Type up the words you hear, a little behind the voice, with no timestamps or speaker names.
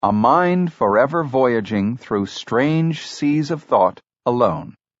a mind forever voyaging through strange seas of thought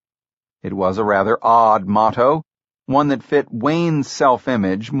alone. It was a rather odd motto, one that fit Wayne's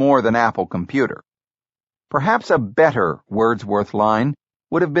self-image more than Apple Computer. Perhaps a better Wordsworth line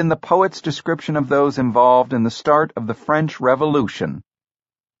would have been the poet's description of those involved in the start of the French Revolution.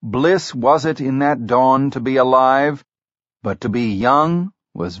 Bliss was it in that dawn to be alive, but to be young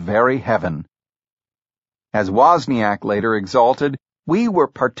was very heaven. As Wozniak later exalted, we were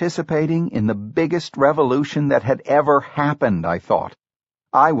participating in the biggest revolution that had ever happened, I thought.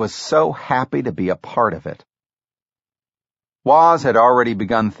 I was so happy to be a part of it. Woz had already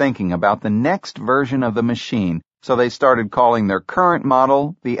begun thinking about the next version of the machine, so they started calling their current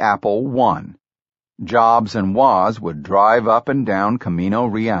model the Apple I. Jobs and Woz would drive up and down Camino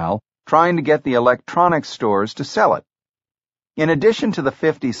Real, trying to get the electronics stores to sell it. In addition to the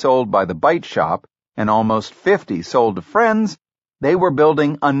 50 sold by the Bite Shop and almost 50 sold to friends, they were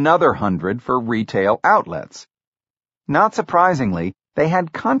building another 100 for retail outlets. Not surprisingly, they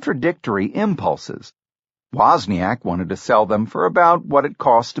had contradictory impulses. Wozniak wanted to sell them for about what it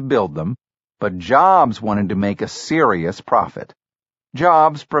cost to build them, but Jobs wanted to make a serious profit.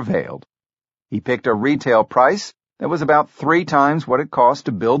 Jobs prevailed. He picked a retail price that was about 3 times what it cost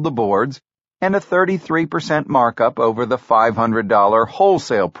to build the boards and a 33% markup over the $500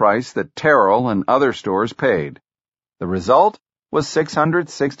 wholesale price that Terrell and other stores paid. The result was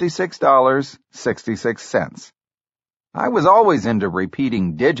 $666.66. I was always into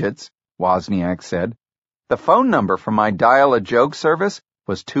repeating digits, Wozniak said. The phone number for my dial-a-joke service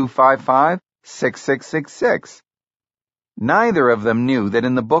was 255-6666. Neither of them knew that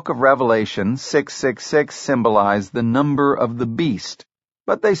in the book of Revelation, 666 symbolized the number of the beast,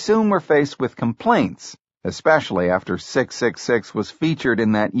 but they soon were faced with complaints, especially after 666 was featured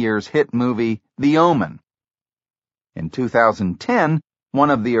in that year's hit movie, The Omen. In 2010, one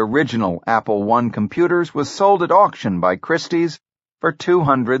of the original Apple I computers was sold at auction by Christie's for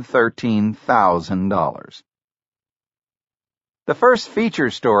 $213,000. The first feature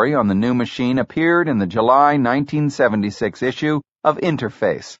story on the new machine appeared in the July 1976 issue of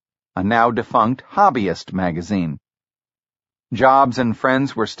Interface, a now-defunct hobbyist magazine. Jobs and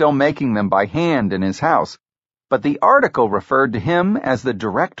friends were still making them by hand in his house, but the article referred to him as the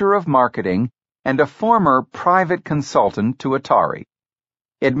director of marketing and a former private consultant to Atari.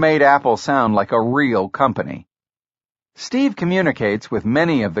 It made Apple sound like a real company. Steve communicates with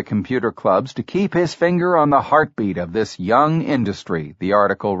many of the computer clubs to keep his finger on the heartbeat of this young industry, the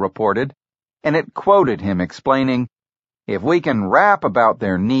article reported, and it quoted him explaining, "If we can rap about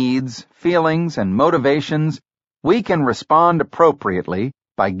their needs, feelings, and motivations, we can respond appropriately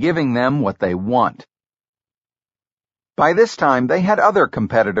by giving them what they want." By this time, they had other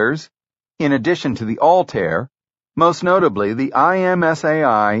competitors, in addition to the Altair, most notably the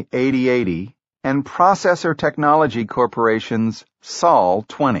IMSAI 8080 and Processor Technology Corporation's Sol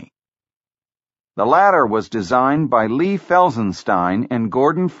 20. The latter was designed by Lee Felsenstein and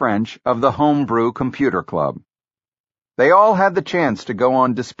Gordon French of the Homebrew Computer Club. They all had the chance to go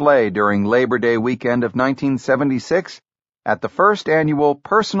on display during Labor Day weekend of 1976 at the first annual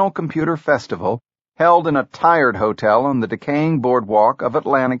Personal Computer Festival held in a tired hotel on the decaying boardwalk of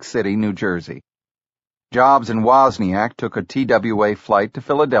Atlantic City, New Jersey. Jobs and Wozniak took a TWA flight to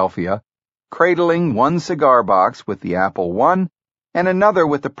Philadelphia, cradling one cigar box with the Apple I and another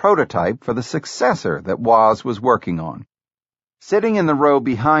with the prototype for the successor that Woz was working on. Sitting in the row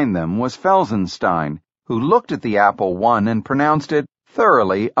behind them was Felsenstein, who looked at the Apple I and pronounced it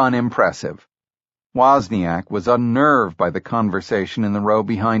thoroughly unimpressive. Wozniak was unnerved by the conversation in the row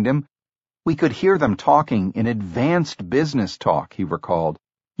behind him. We could hear them talking in advanced business talk, he recalled,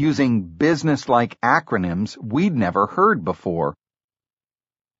 using business-like acronyms we'd never heard before.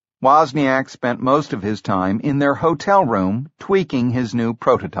 Wozniak spent most of his time in their hotel room tweaking his new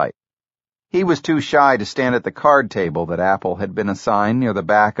prototype. He was too shy to stand at the card table that Apple had been assigned near the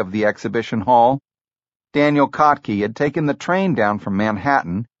back of the exhibition hall. Daniel Kotke had taken the train down from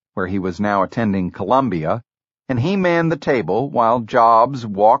Manhattan, where he was now attending Columbia, and he manned the table while Jobs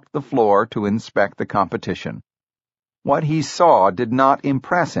walked the floor to inspect the competition. What he saw did not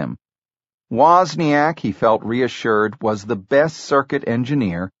impress him. Wozniak, he felt reassured, was the best circuit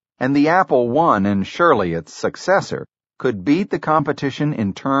engineer, and the Apple I, and surely its successor, could beat the competition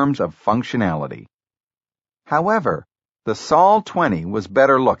in terms of functionality. However, the Sol 20 was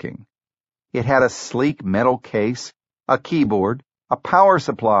better looking. It had a sleek metal case, a keyboard, a power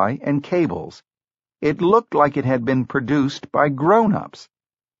supply, and cables. It looked like it had been produced by grown-ups.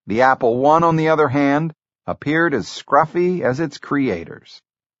 The Apple I, on the other hand, appeared as scruffy as its creators.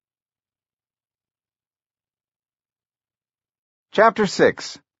 Chapter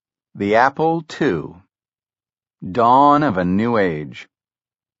 6. The Apple II. Dawn of a New Age.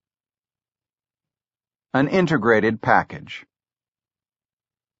 An integrated package.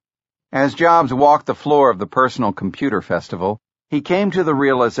 As Jobs walked the floor of the Personal Computer Festival, he came to the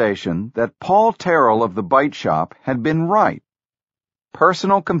realization that Paul Terrell of the Byte Shop had been right.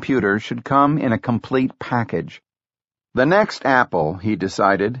 Personal computers should come in a complete package. The next Apple, he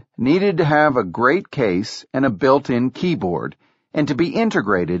decided, needed to have a great case and a built-in keyboard, and to be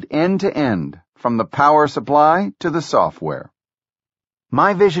integrated end-to-end, from the power supply to the software.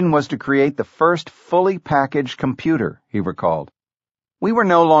 My vision was to create the first fully packaged computer, he recalled. We were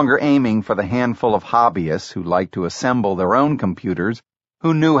no longer aiming for the handful of hobbyists who liked to assemble their own computers,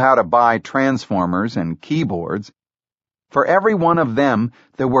 who knew how to buy transformers and keyboards. For every one of them,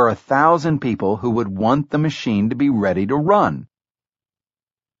 there were 1,000 people who would want the machine to be ready to run.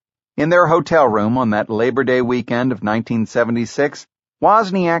 In their hotel room on that Labor Day weekend of 1976,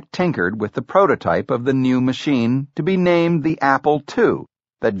 Wozniak tinkered with the prototype of the new machine to be named the Apple II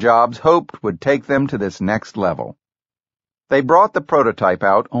that Jobs hoped would take them to this next level. They brought the prototype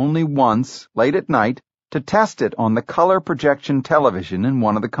out only once, late at night, to test it on the color projection television in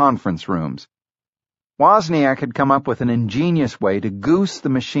one of the conference rooms. Wozniak had come up with an ingenious way to goose the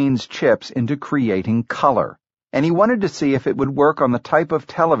machine's chips into creating color, and he wanted to see if it would work on the type of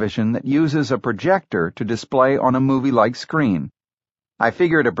television that uses a projector to display on a movie-like screen. I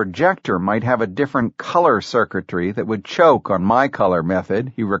figured a projector might have a different color circuitry that would choke on my color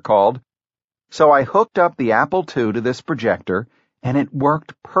method, he recalled. So I hooked up the Apple II to this projector, and it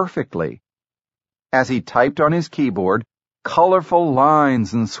worked perfectly. As he typed on his keyboard, colorful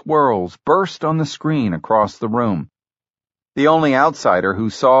lines and swirls burst on the screen across the room. The only outsider who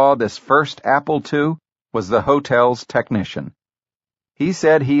saw this first Apple II was the hotel's technician. He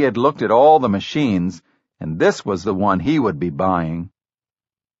said he had looked at all the machines, and this was the one he would be buying.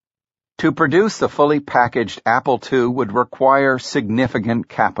 To produce the fully packaged Apple II would require significant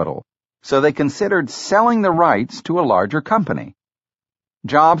capital, so they considered selling the rights to a larger company.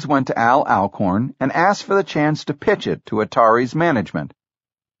 Jobs went to Al Alcorn and asked for the chance to pitch it to Atari's management.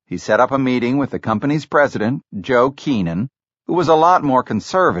 He set up a meeting with the company's president, Joe Keenan, who was a lot more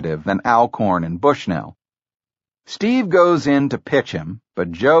conservative than Alcorn and Bushnell. Steve goes in to pitch him,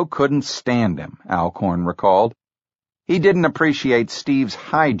 but Joe couldn't stand him, Alcorn recalled. He didn't appreciate Steve's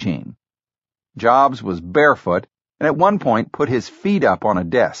hygiene. Jobs was barefoot and at one point put his feet up on a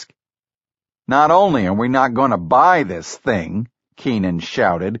desk. Not only are we not going to buy this thing, Keenan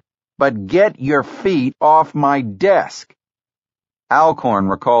shouted, but get your feet off my desk. Alcorn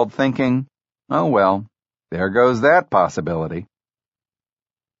recalled thinking, oh well, there goes that possibility.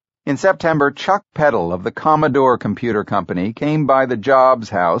 In September, Chuck Peddle of the Commodore Computer Company came by the Jobs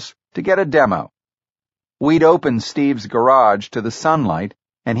house to get a demo. We'd opened Steve's garage to the sunlight,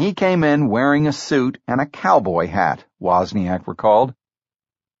 and he came in wearing a suit and a cowboy hat, Wozniak recalled.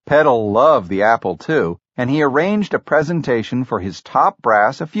 Peddle loved the Apple II, and he arranged a presentation for his top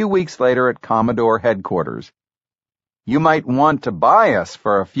brass a few weeks later at Commodore headquarters. You might want to buy us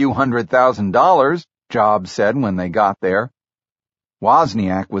for a few $100,000, Jobs said when they got there.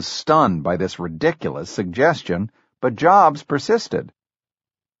 Wozniak was stunned by this ridiculous suggestion, but Jobs persisted.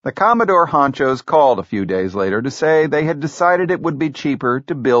 The Commodore honchos called a few days later to say they had decided it would be cheaper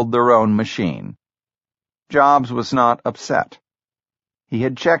to build their own machine. Jobs was not upset. He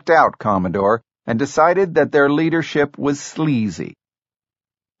had checked out Commodore and decided that their leadership was sleazy.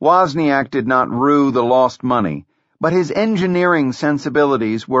 Wozniak did not rue the lost money, but his engineering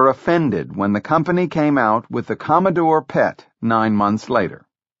sensibilities were offended when the company came out with the Commodore PET 9 months later.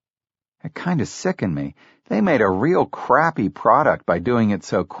 It kind of sickened me. They made a real crappy product by doing it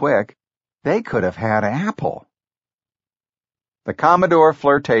so quick. They could have had Apple. The Commodore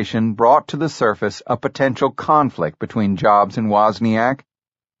flirtation brought to the surface a potential conflict between Jobs and Wozniak.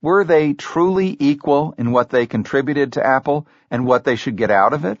 Were they truly equal in what they contributed to Apple and what they should get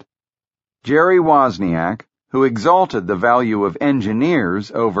out of it? Jerry Wozniak, who exalted the value of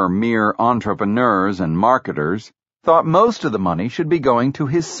engineers over mere entrepreneurs and marketers, thought most of the money should be going to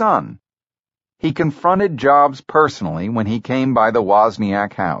his son. He confronted Jobs personally when he came by the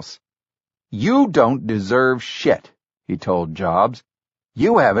Wozniak house. You don't deserve shit, he told Jobs.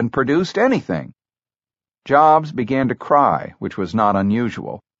 You haven't produced anything. Jobs began to cry, which was not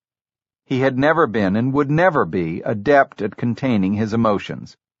unusual. He had never been and would never be adept at containing his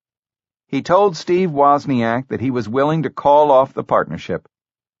emotions. He told Steve Wozniak that he was willing to call off the partnership.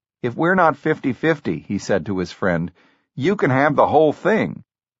 If we're not 50-50, he said to his friend, you can have the whole thing.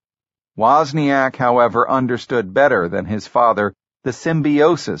 Wozniak, however, understood better than his father the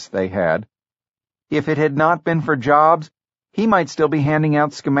symbiosis they had. If it had not been for Jobs, He might still be handing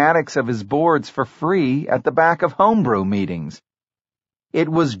out schematics of his boards for free at the back of homebrew meetings. It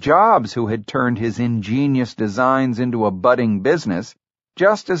was Jobs who had turned his ingenious designs into a budding business,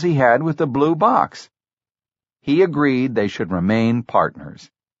 just as he had with the blue box. He agreed they should remain partners.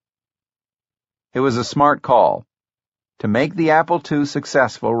 It was a smart call. To make the Apple II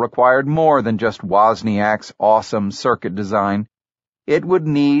successful required more than just Wozniak's awesome circuit design. It would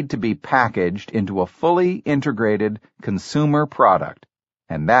need to be packaged into a fully integrated consumer product,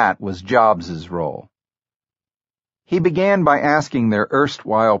 and that was Jobs' role. He began by asking their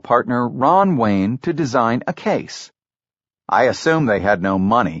erstwhile partner, Ron Wayne, to design a case. I assumed they had no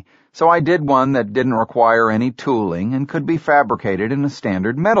money, so I did one that didn't require any tooling and could be fabricated in a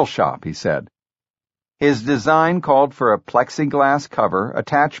standard metal shop, he said. His design called for a plexiglass cover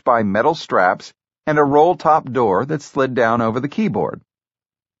attached by metal straps and a roll-top door that slid down over the keyboard.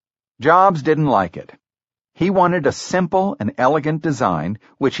 Jobs didn't like it. He wanted a simple and elegant design,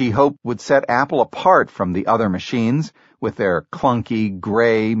 which he hoped would set Apple apart from the other machines with their clunky,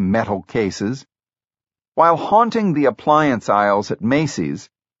 gray metal cases. While haunting the appliance aisles at Macy's,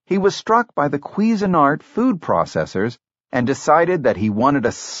 he was struck by the Cuisinart food processors and decided that he wanted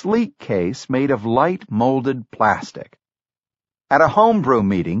a sleek case made of light molded plastic. At a homebrew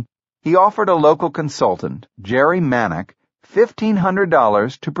meeting, he offered a local consultant, Jerry Manick,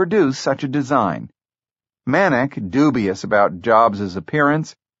 $1,500 to produce such a design. Manick, dubious about Jobs'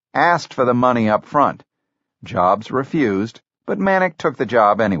 appearance, asked for the money up front. Jobs refused, but Manick took the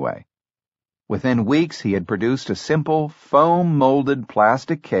job anyway. Within weeks, he had produced a simple, foam-molded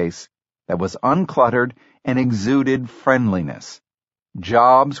plastic case that was uncluttered and exuded friendliness.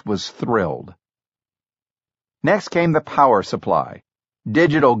 Jobs was thrilled. Next came the power supply.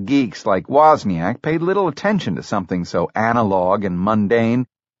 Digital geeks like Wozniak paid little attention to something so analog and mundane,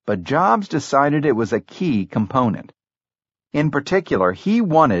 but Jobs decided it was a key component. In particular, he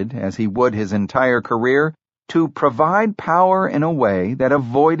wanted, as he would his entire career, to provide power in a way that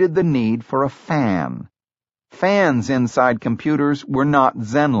avoided the need for a fan. Fans inside computers were not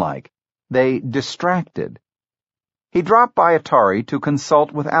Zen-like. They distracted. He dropped by Atari to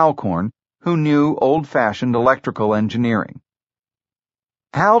consult with Alcorn, who knew old-fashioned electrical engineering.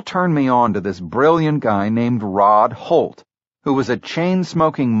 Al turned me on to this brilliant guy named Rod Holt, who was a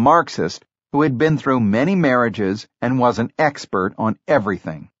chain-smoking Marxist who had been through many marriages and was an expert on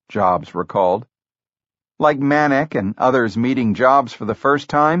everything, Jobs recalled. Like Manick and others meeting Jobs for the first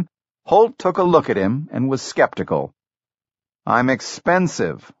time, Holt took a look at him and was skeptical. "I'm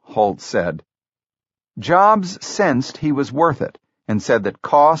expensive," Holt said. Jobs sensed he was worth it and said that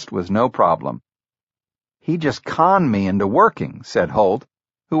cost was no problem. "He just conned me into working," said Holt,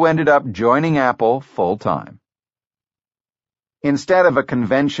 who ended up joining Apple full-time. Instead of a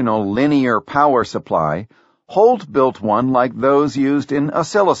conventional linear power supply, Holt built one like those used in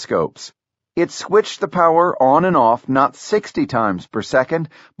oscilloscopes. It switched the power on and off not 60 times per second,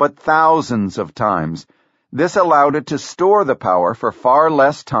 but thousands of times. This allowed it to store the power for far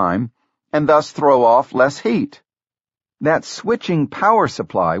less time and thus throw off less heat. That switching power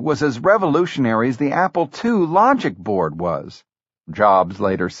supply was as revolutionary as the Apple II logic board was, Jobs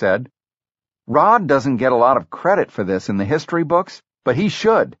later said. Rod doesn't get a lot of credit for this in the history books, but he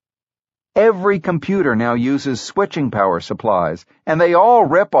should. Every computer now uses switching power supplies, and they all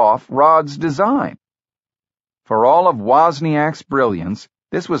rip off Rod's design. For all of Wozniak's brilliance,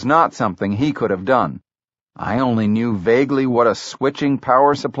 this was not something he could have done. "I only knew vaguely what a switching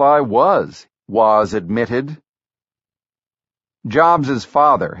power supply was," Woz admitted. Jobs'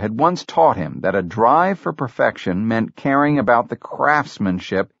 father had once taught him that a drive for perfection meant caring about the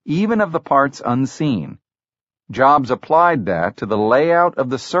craftsmanship even of the parts unseen. Jobs applied that to the layout of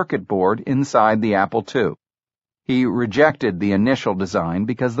the circuit board inside the Apple II. He rejected the initial design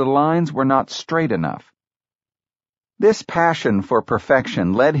because the lines were not straight enough. This passion for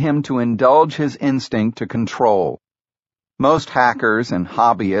perfection led him to indulge his instinct to control. Most hackers and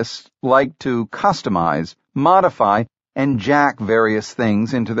hobbyists like to customize, modify, and jack various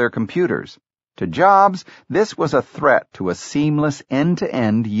things into their computers. To Jobs, this was a threat to a seamless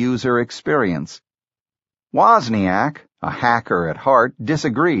end-to-end user experience. Wozniak, a hacker at heart,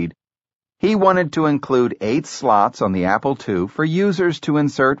 disagreed. He wanted to include 8 slots on the Apple II for users to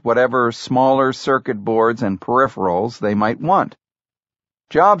insert whatever smaller circuit boards and peripherals they might want.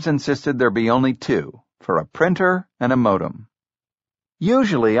 Jobs insisted there be only 2, for a printer and a modem.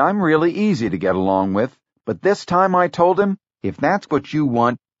 "Usually I'm really easy to get along with, but this time I told him, if that's what you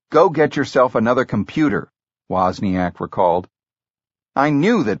want, go get yourself another computer," Wozniak recalled. "I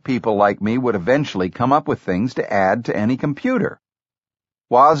knew that people like me would eventually come up with things to add to any computer."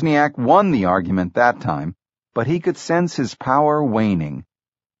 Wozniak won the argument that time, but he could sense his power waning.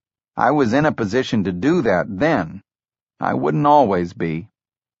 I was in a position to do that then. I wouldn't always be.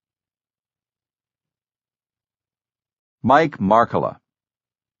 Mike Markkula.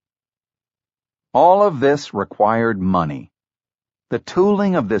 All of this required money. The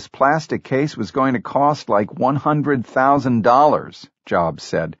tooling of this plastic case was going to cost like $100,000, Jobs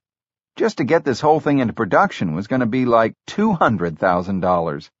said. Just to get this whole thing into production was going to be like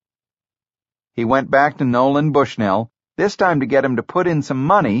 $200,000. He went back to Nolan Bushnell, this time to get him to put in some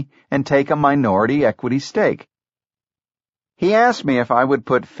money and take a minority equity stake. He asked me if I would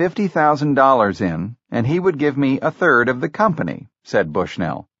put $50,000 in, and he would give me a third of the company, said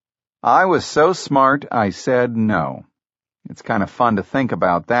Bushnell. I was so smart, I said no. It's kind of fun to think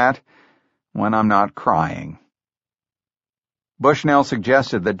about that when I'm not crying. Bushnell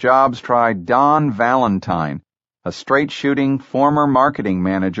suggested that Jobs try Don Valentine, a straight-shooting former marketing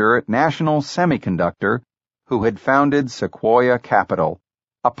manager at National Semiconductor who had founded Sequoia Capital,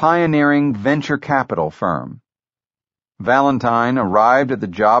 a pioneering venture capital firm. Valentine arrived at the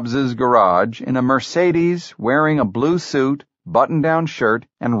Jobs' garage in a Mercedes wearing a blue suit, button-down shirt,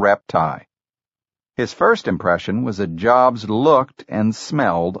 and rep tie. His first impression was that Jobs looked and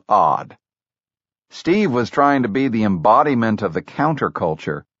smelled odd. Steve was trying to be the embodiment of the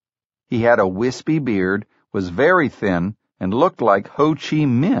counterculture. He had a wispy beard, was very thin, and looked like Ho Chi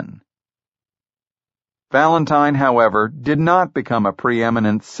Minh. Valentine, however, did not become a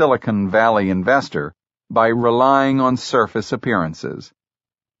preeminent Silicon Valley investor by relying on surface appearances.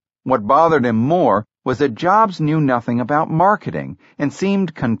 What bothered him more was that Jobs knew nothing about marketing and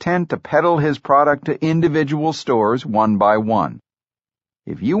seemed content to peddle his product to individual stores one by one.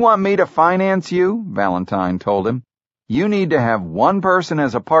 If you want me to finance you, Valentine told him, you need to have one person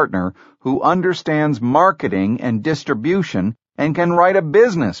as a partner who understands marketing and distribution and can write a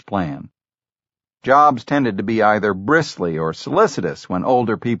business plan. Jobs tended to be either bristly or solicitous when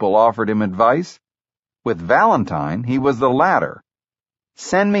older people offered him advice. With Valentine, he was the latter.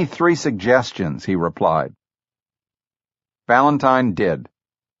 Send me 3 suggestions, he replied. Valentine did.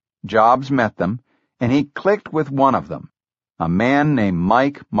 Jobs met them, and he clicked with one of them, a man named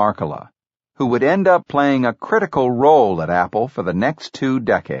Mike Markkula, who would end up playing a critical role at Apple for the next 2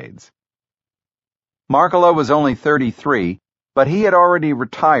 decades. Markkula was only 33, but he had already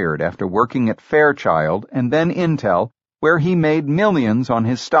retired after working at Fairchild and then Intel, where he made millions on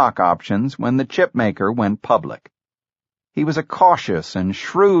his stock options when the chipmaker went public. He was a cautious and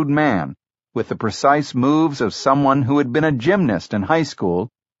shrewd man, with the precise moves of someone who had been a gymnast in high school,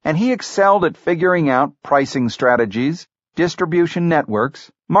 and he excelled at figuring out pricing strategies, distribution networks,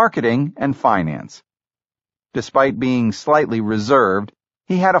 marketing, and finance. Despite being slightly reserved,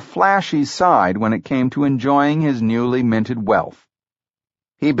 he had a flashy side when it came to enjoying his newly minted wealth.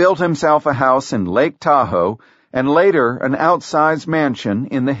 He built himself a house in Lake Tahoe and later an outsized mansion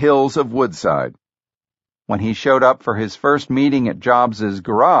in the hills of Woodside. When he showed up for his first meeting at Jobs'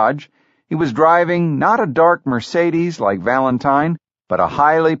 garage, he was driving not a dark Mercedes like Valentine, but a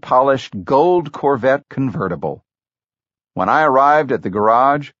highly polished gold Corvette convertible. When I arrived at the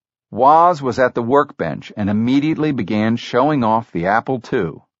garage, Woz was at the workbench and immediately began showing off the Apple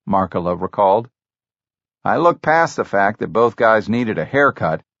II, Markkula recalled. I looked past the fact that both guys needed a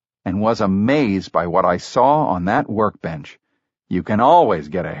haircut and was amazed by what I saw on that workbench. You can always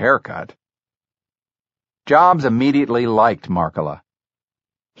get a haircut. Jobs immediately liked Markkula.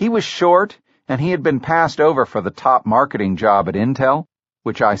 He was short, and he had been passed over for the top marketing job at Intel,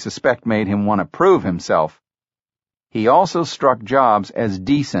 which I suspect made him want to prove himself. He also struck Jobs as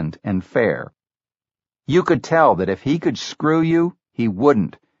decent and fair. You could tell that if he could screw you, he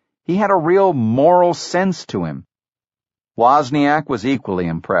wouldn't. He had a real moral sense to him. Wozniak was equally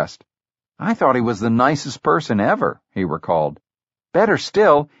impressed. I thought he was the nicest person ever, he recalled. Better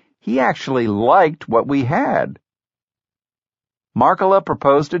still, he actually liked what we had. Markkula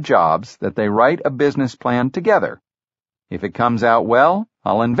proposed to Jobs that they write a business plan together. If it comes out well,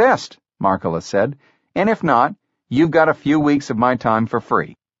 I'll invest, Markkula said, and if not, you've got a few weeks of my time for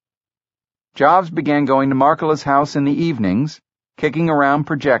free. Jobs began going to Markkula's house in the evenings, kicking around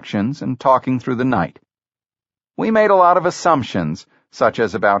projections and talking through the night. We made a lot of assumptions, such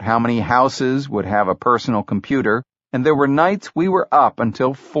as about how many houses would have a personal computer, and there were nights we were up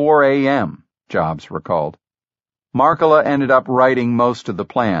until 4 a.m., Jobs recalled. Markkula ended up writing most of the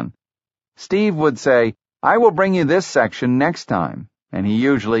plan. Steve would say, I will bring you this section next time, and he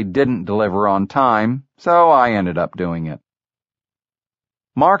usually didn't deliver on time, so I ended up doing it.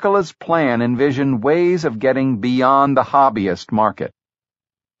 Markkula's plan envisioned ways of getting beyond the hobbyist market.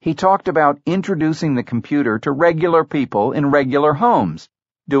 He talked about introducing the computer to regular people in regular homes,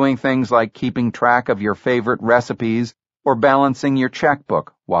 doing things like keeping track of your favorite recipes or balancing your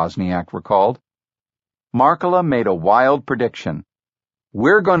checkbook, Wozniak recalled. Markkula made a wild prediction.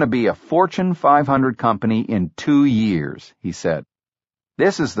 "We're going to be a Fortune 500 company in 2 years," he said.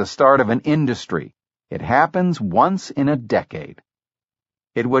 "This is the start of an industry. It happens once in a decade."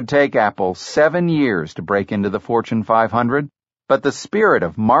 It would take Apple 7 years to break into the Fortune 500, but the spirit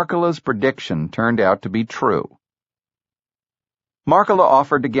of Markkula's prediction turned out to be true. Markkula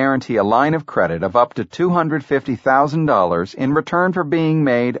offered to guarantee a line of credit of up to $250,000 in return for being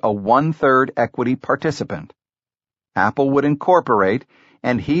made a 1/3 equity participant. Apple would incorporate,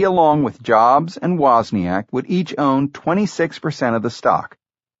 and he, along with Jobs and Wozniak, would each own 26% of the stock.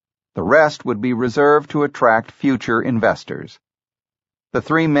 The rest would be reserved to attract future investors. The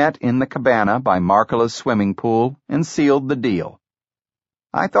three met in the cabana by Markkula's swimming pool and sealed the deal.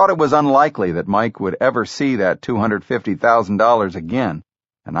 "I thought it was unlikely that Mike would ever see that $250,000 again,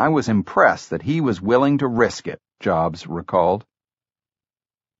 and I was impressed that he was willing to risk it," Jobs recalled.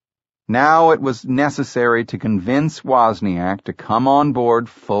 Now it was necessary to convince Wozniak to come on board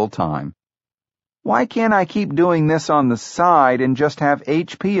full-time. "Why can't I keep doing this on the side and just have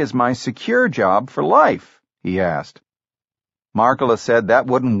HP as my secure job for life?" he asked. Markkula said that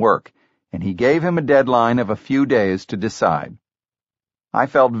wouldn't work, and he gave him a deadline of a few days to decide. "I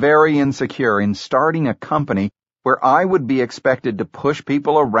felt very insecure in starting a company where I would be expected to push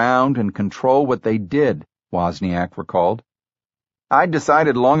people around and control what they did," Wozniak recalled. "I'd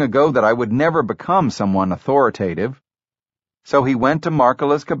decided long ago that I would never become someone authoritative." So he went to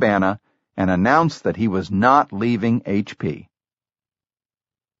Markkula's cabana and announced that he was not leaving HP.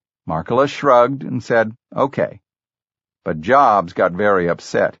 Markkula shrugged and said, "Okay." But Jobs got very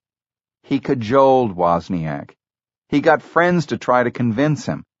upset. He cajoled Wozniak. He got friends to try to convince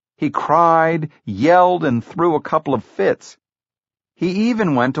him. He cried, yelled, and threw a couple of fits. He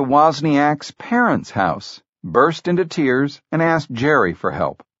even went to Wozniak's parents' house, burst into tears, and asked Jerry for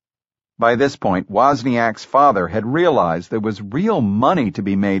help. By this point, Wozniak's father had realized there was real money to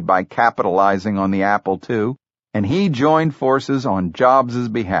be made by capitalizing on the Apple II, and he joined forces on Jobs'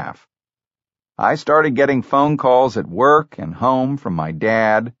 behalf. "I started getting phone calls at work and home from my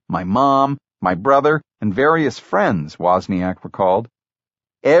dad, my mom, my brother, and various friends," Wozniak recalled.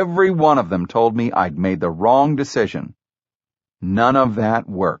 "Every one of them told me I'd made the wrong decision." None of that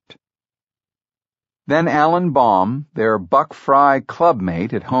worked. Then Alan Baum, their Buck Fry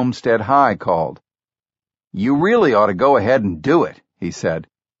clubmate at Homestead High, called. "You really ought to go ahead and do it," he said.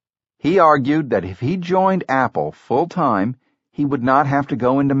 He argued that if he joined Apple full-time, he would not have to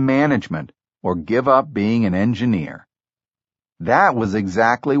go into management or give up being an engineer. "That was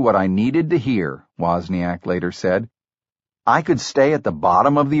exactly what I needed to hear," Wozniak later said. "I could stay at the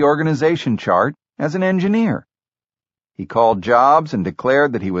bottom of the organization chart as an engineer." He called Jobs and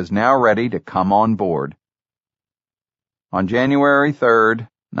declared that he was now ready to come on board. On January 3,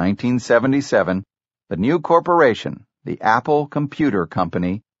 1977, the new corporation, the Apple Computer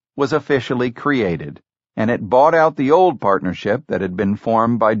Company, was officially created, and it bought out the old partnership that had been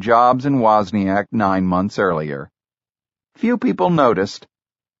formed by Jobs and Wozniak 9 months earlier. Few people noticed.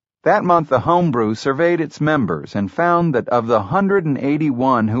 That month the Homebrew surveyed its members and found that of the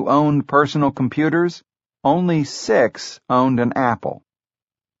 181 who owned personal computers, only 6 owned an Apple.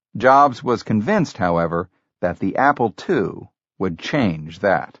 Jobs was convinced, however, that the Apple II would change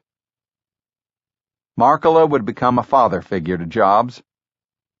that. Markkula would become a father figure to Jobs.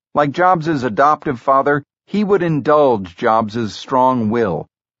 Like Jobs' adoptive father, he would indulge Jobs' strong will,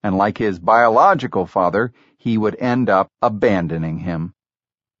 and like his biological father, he would end up abandoning him.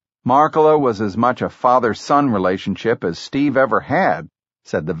 Markkula was as much a father-son relationship as Steve ever had,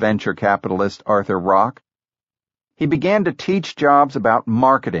 said the venture capitalist Arthur Rock. He began to teach Jobs about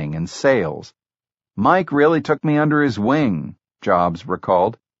marketing and sales. "Mike really took me under his wing," Jobs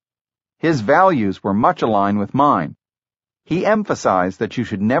recalled. His values were much aligned with mine. He emphasized that you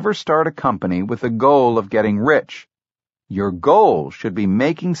should never start a company with the goal of getting rich. Your goal should be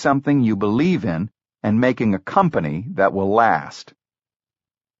making something you believe in and making a company that will last.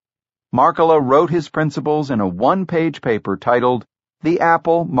 Markkula wrote his principles in a 1-page paper titled The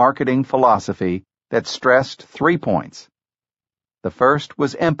Apple Marketing Philosophy that stressed 3 points. The first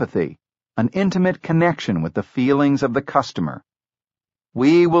was empathy, an intimate connection with the feelings of the customer.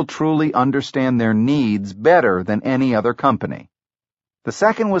 We will truly understand their needs better than any other company. The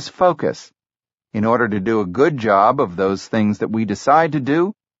second was focus. In order to do a good job of those things that we decide to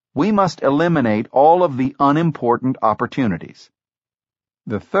do, we must eliminate all of the unimportant opportunities.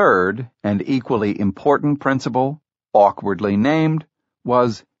 The third, and equally important principle, awkwardly named,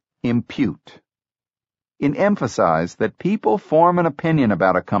 was impute. It emphasized that people form an opinion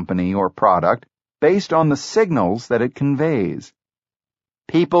about a company or product based on the signals that it conveys.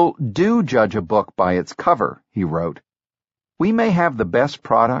 People do judge a book by its cover, he wrote. We may have the best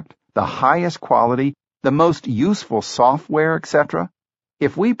product, the highest quality, the most useful software, etc.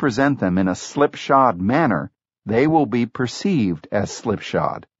 If we present them in a slipshod manner, they will be perceived as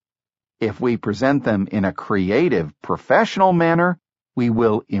slipshod. If we present them in a creative, professional manner, we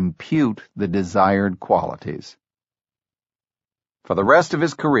will impute the desired qualities. For the rest of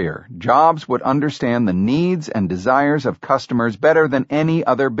his career, Jobs would understand the needs and desires of customers better than any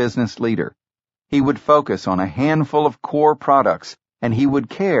other business leader. He would focus on a handful of core products, and he would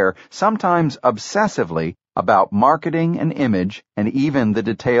care, sometimes obsessively, about marketing and image and even the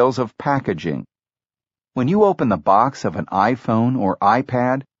details of packaging. When you open the box of an iPhone or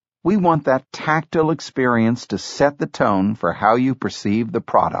iPad, we want that tactile experience to set the tone for how you perceive the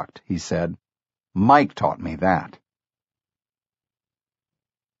product, he said. Mike taught me that.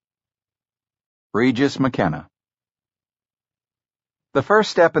 Regis McKenna. The first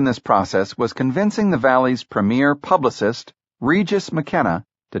step in this process was convincing the Valley's premier publicist, Regis McKenna,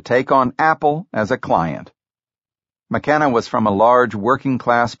 to take on Apple as a client. McKenna was from a large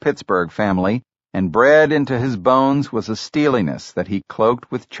working-class Pittsburgh family, and bred into his bones was a steeliness that he cloaked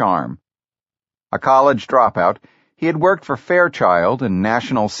with charm. A college dropout, he had worked for Fairchild and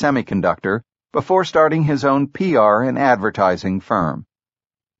National Semiconductor before starting his own PR and advertising firm.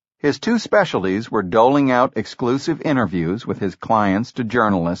 His two specialties were doling out exclusive interviews with his clients to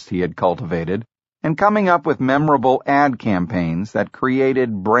journalists he had cultivated and coming up with memorable ad campaigns that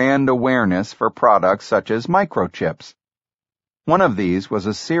created brand awareness for products such as microchips. One of these was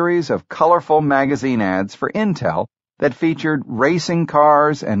a series of colorful magazine ads for Intel that featured racing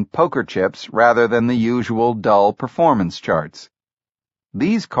cars and poker chips rather than the usual dull performance charts.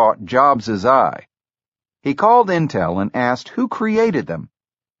 These caught Jobs' eye. He called Intel and asked who created them.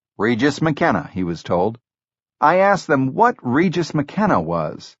 Regis McKenna, he was told. I asked them what Regis McKenna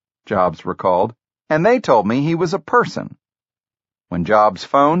was, Jobs recalled, and they told me he was a person. When Jobs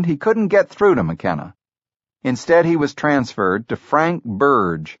phoned, he couldn't get through to McKenna. Instead, he was transferred to Frank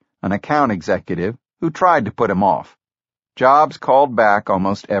Burge, an account executive, who tried to put him off. Jobs called back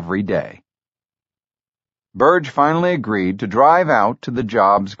almost every day. Burge finally agreed to drive out to the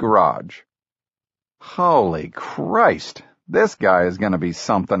Jobs garage. Holy Christ! This guy is going to be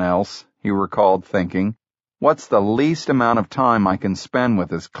something else, he recalled thinking. What's the least amount of time I can spend with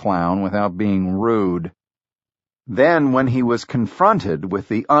this clown without being rude? Then, when he was confronted with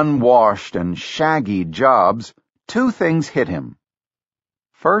the unwashed and shaggy Jobs, two things hit him.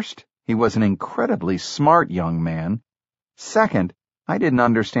 First, he was an incredibly smart young man. Second, I didn't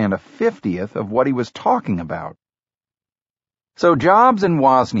understand a 50th of what he was talking about. So Jobs and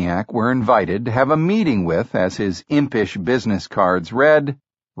Wozniak were invited to have a meeting with, as his impish business cards read,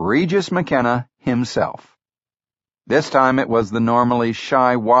 Regis McKenna himself. This time it was the normally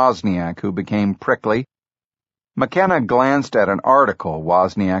shy Wozniak who became prickly. McKenna glanced at an article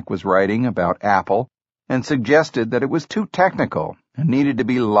Wozniak was writing about Apple and suggested that it was too technical and needed to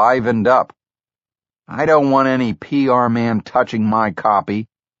be livened up. I don't want any PR man touching my copy,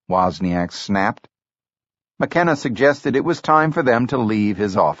 Wozniak snapped. McKenna suggested it was time for them to leave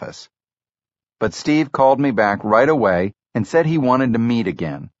his office. But Steve called me back right away and said he wanted to meet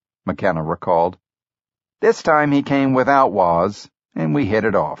again, McKenna recalled. This time he came without Woz, and we hit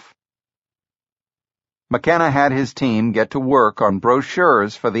it off. McKenna had his team get to work on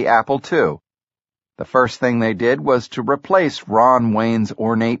brochures for the Apple II. The first thing they did was to replace Ron Wayne's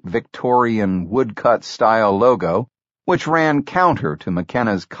ornate Victorian woodcut-style logo, which ran counter to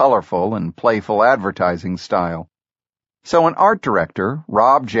McKenna's colorful and playful advertising style. So an art director,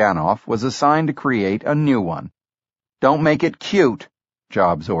 Rob Janoff, was assigned to create a new one. Don't make it cute,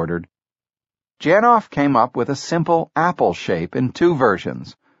 Jobs ordered. Janoff came up with a simple apple shape in two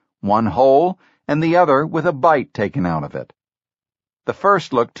versions, one whole and the other with a bite taken out of it. The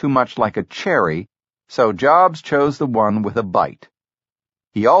first looked too much like a cherry, so Jobs chose the one with a bite.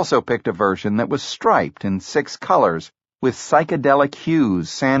 He also picked a version that was striped in 6 colors, with psychedelic hues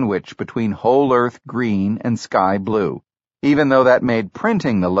sandwiched between whole earth green and sky blue, even though that made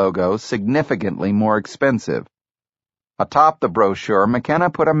printing the logo significantly more expensive. Atop the brochure, McKenna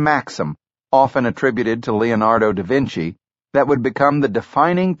put a maxim, often attributed to Leonardo da Vinci, that would become the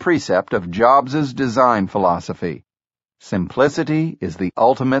defining precept of Jobs' design philosophy. Simplicity is the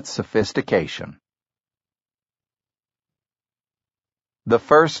ultimate sophistication. The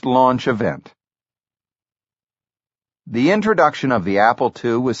first launch event. The introduction of the Apple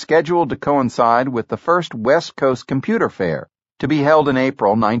II was scheduled to coincide with the first West Coast Computer Fair, to be held in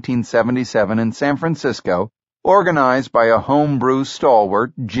April 1977 in San Francisco, organized by a homebrew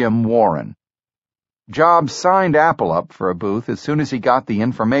stalwart, Jim Warren. Jobs signed Apple up for a booth as soon as he got the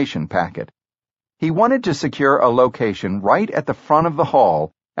information packet. He wanted to secure a location right at the front of the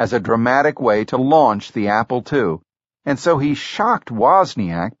hall as a dramatic way to launch the Apple II, and so he shocked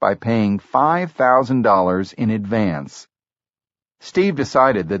Wozniak by paying $5,000 in advance. "Steve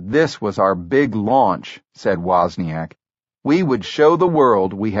decided that this was our big launch," said Wozniak. "We would show the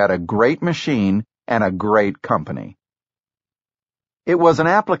world we had a great machine and a great company." It was an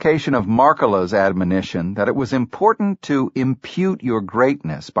application of Markkula's admonition that it was important to impute your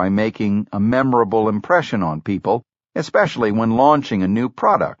greatness by making a memorable impression on people, especially when launching a new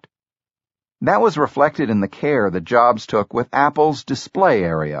product. That was reflected in the care that Jobs took with Apple's display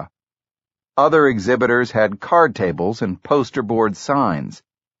area. Other exhibitors had card tables and poster board signs.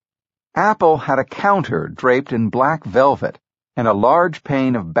 Apple had a counter draped in black velvet and a large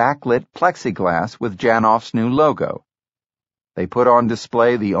pane of backlit plexiglass with Janoff's new logo. They put on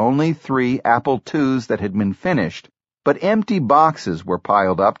display the only 3 Apple IIs that had been finished, but empty boxes were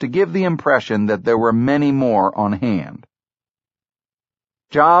piled up to give the impression that there were many more on hand.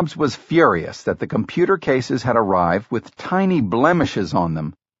 Jobs was furious that the computer cases had arrived with tiny blemishes on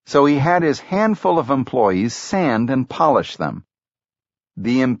them, so he had his handful of employees sand and polish them.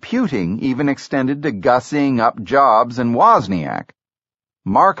 The imputing even extended to gussying up Jobs and Wozniak.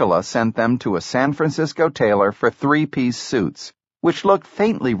 Markkula sent them to a San Francisco tailor for 3-piece suits, which looked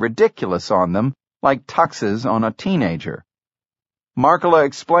faintly ridiculous on them, like tuxes on a teenager. Markkula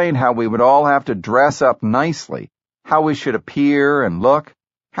explained how we would all have to dress up nicely, how we should appear and look,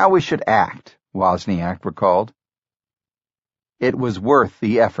 how we should act, Wozniak recalled. It was worth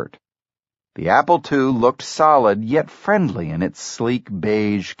the effort. The Apple II looked solid yet friendly in its sleek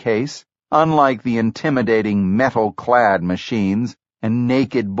beige case, unlike the intimidating metal-clad machines and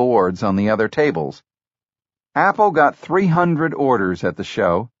naked boards on the other tables. Apple got 300 orders at the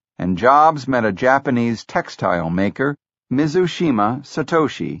show, and Jobs met a Japanese textile maker, Mizushima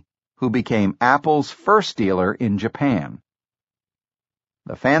Satoshi, who became Apple's first dealer in Japan.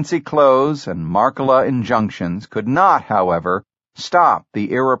 The fancy clothes and Markkula injunctions could not, however, stop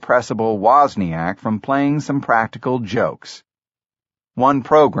the irrepressible Wozniak from playing some practical jokes. One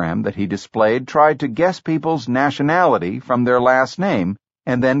program that he displayed tried to guess people's nationality from their last name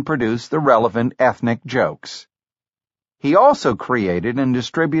and then produce the relevant ethnic jokes. He also created and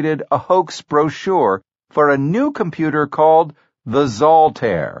distributed a hoax brochure for a new computer called the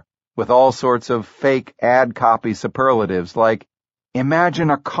Zoltaire, with all sorts of fake ad copy superlatives like, "Imagine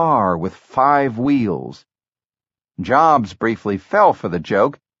a car with 5 wheels." Jobs briefly fell for the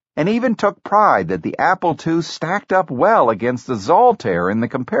joke and even took pride that the Apple II stacked up well against the Zoltaire in the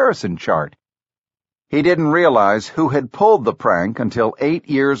comparison chart. He didn't realize who had pulled the prank until 8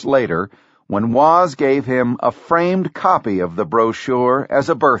 years later, when Woz gave him a framed copy of the brochure as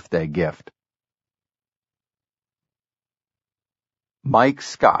a birthday gift. Mike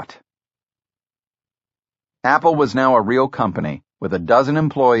Scott. Apple was now a real company, with 12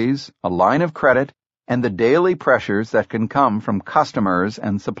 employees, a line of credit, and the daily pressures that can come from customers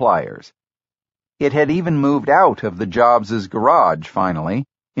and suppliers. It had even moved out of the Jobs' garage, finally,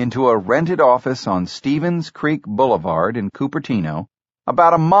 into a rented office on Stevens Creek Boulevard in Cupertino,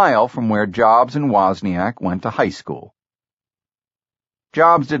 about a mile from where Jobs and Wozniak went to high school.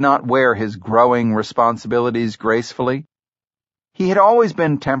 Jobs did not wear his growing responsibilities gracefully. He had always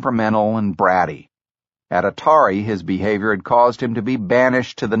been temperamental and bratty. At Atari, his behavior had caused him to be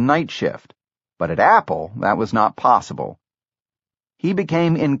banished to the night shift, but at Apple, that was not possible. He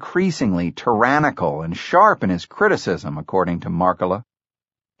became increasingly tyrannical and sharp in his criticism, according to Markkula.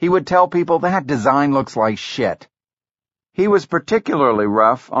 He would tell people that design looks like shit. He was particularly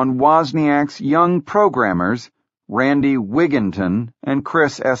rough on Wozniak's young programmers, Randy Wigginton and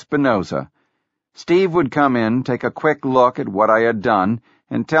Chris Espinosa. Steve would come in, take a quick look at what I had done,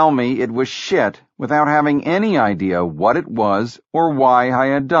 and tell me it was shit without having any idea what it was or why I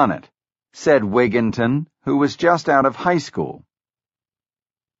had done it, said Wigginton, who was just out of high school.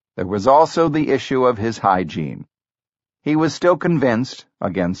 There was also the issue of his hygiene. He was still convinced,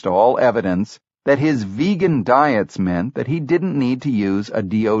 against all evidence, that his vegan diets meant that he didn't need to use a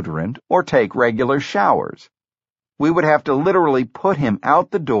deodorant or take regular showers. We would have to literally put him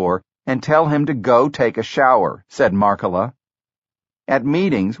out the door and tell him to go take a shower, said Markkula. At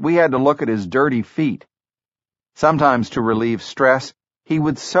meetings, we had to look at his dirty feet. Sometimes to relieve stress, he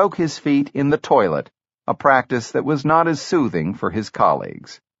would soak his feet in the toilet, a practice that was not as soothing for his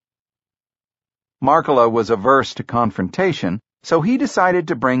colleagues. Markkula was averse to confrontation, so he decided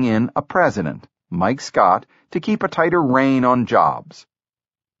to bring in a president, Mike Scott, to keep a tighter rein on Jobs.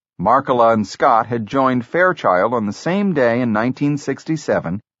 Markkula and Scott had joined Fairchild on the same day in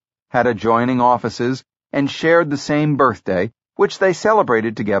 1967, had adjoining offices, and shared the same birthday, which they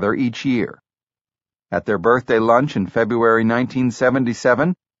celebrated together each year. At their birthday lunch in February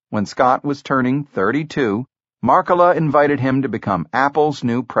 1977, when Scott was turning 32, Markkula invited him to become Apple's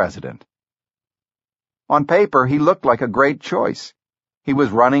new president. On paper, he looked like a great choice. He was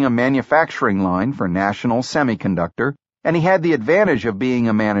running a manufacturing line for National Semiconductor, and he had the advantage of being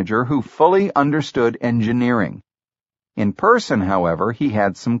a manager who fully understood engineering. In person, however, he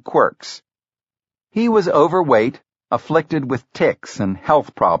had some quirks. He was overweight, afflicted with tics and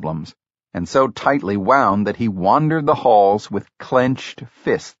health problems, and so tightly wound that he wandered the halls with clenched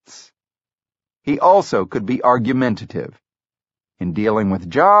fists. He also could be argumentative. In dealing with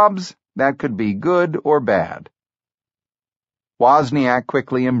Jobs, that could be good or bad. Wozniak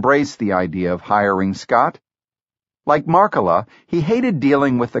quickly embraced the idea of hiring Scott. Like Markkula, he hated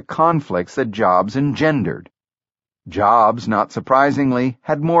dealing with the conflicts that Jobs engendered. Jobs, not surprisingly,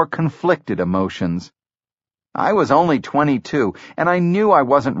 had more conflicted emotions. "I was only 22, and I knew I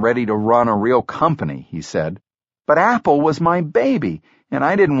wasn't ready to run a real company," he said. "But Apple was my baby, and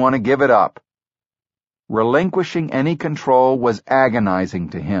I didn't want to give it up." Relinquishing any control was agonizing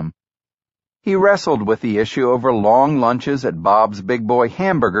to him. He wrestled with the issue over long lunches at Bob's Big Boy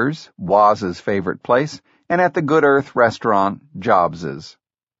Hamburgers, Woz's favorite place, and at the Good Earth restaurant, Jobs's.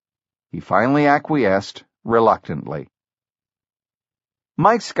 He finally acquiesced, reluctantly.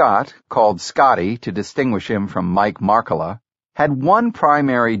 Mike Scott, called Scotty to distinguish him from Mike Markkula, had one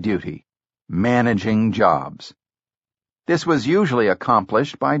primary duty: managing Jobs. This was usually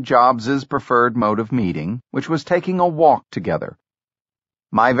accomplished by Jobs's preferred mode of meeting, which was taking a walk together.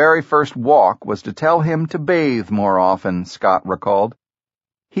 "My very first walk was to tell him to bathe more often," Scott recalled.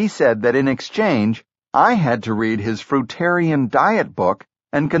 He said that in exchange, I had to read his fruitarian diet book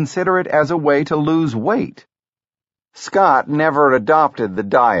and consider it as a way to lose weight. Scott never adopted the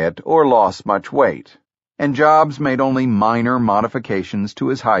diet or lost much weight, and Jobs made only minor modifications to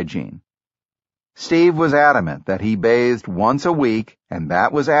his hygiene. Steve was adamant that he bathed once a week, and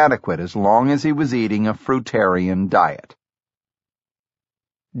that was adequate as long as he was eating a fruitarian diet.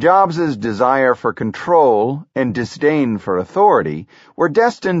 Jobs's desire for control and disdain for authority were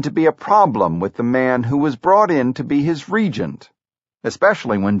destined to be a problem with the man who was brought in to be his regent,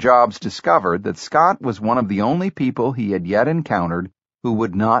 especially when Jobs discovered that Scott was one of the only people he had yet encountered who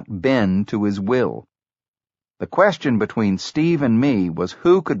would not bend to his will. The question between Steve and me was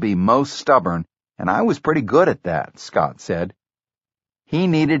who could be most stubborn, and I was pretty good at that, Scott said. He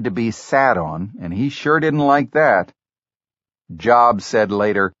needed to be sat on, and he sure didn't like that. Jobs said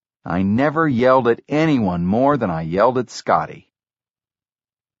later, "I never yelled at anyone more than I yelled at Scotty."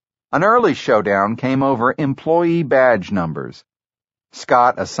 An early showdown came over employee badge numbers.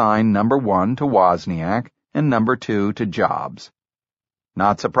 Scott assigned number 1 to Wozniak and number 2 to Jobs.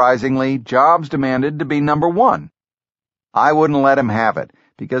 Not surprisingly, Jobs demanded to be number 1. "I wouldn't let him have it,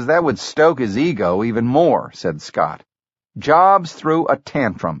 because that would stoke his ego even more," said Scott. Jobs threw a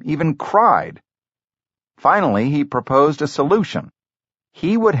tantrum, even cried. Finally, he proposed a solution.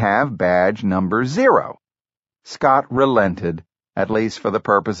 He would have badge number 0. Scott relented, at least for the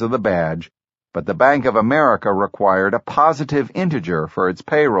purpose of the badge, but the Bank of America required a positive integer for its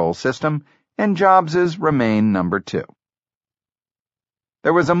payroll system, and Jobs's remained number 2.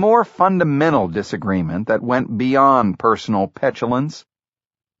 There was a more fundamental disagreement that went beyond personal petulance.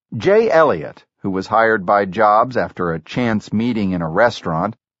 J. Elliott, who was hired by Jobs after a chance meeting in a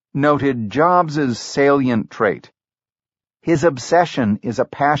restaurant, noted Jobs's salient trait. His obsession is a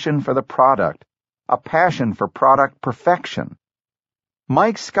passion for the product, a passion for product perfection.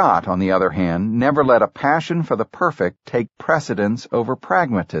 Mike Scott, on the other hand, never let a passion for the perfect take precedence over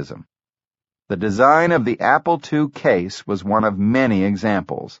pragmatism. The design of the Apple II case was one of many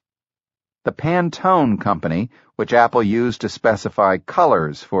examples. The Pantone Company, which Apple used to specify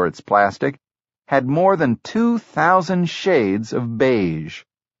colors for its plastic, had more than 2,000 shades of beige.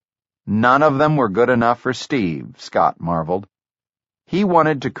 None of them were good enough for Steve, Scott marveled. He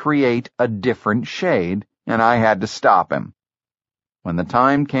wanted to create a different shade, and I had to stop him. When the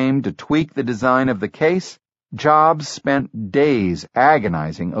time came to tweak the design of the case, Jobs spent days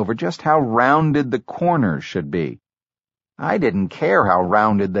agonizing over just how rounded the corners should be. "I didn't care how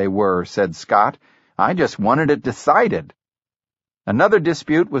rounded they were," said Scott. "I just wanted it decided." Another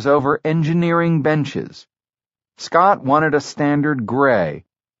dispute was over engineering benches. Scott wanted a standard gray.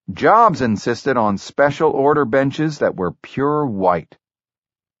 Jobs insisted on special order benches that were pure white.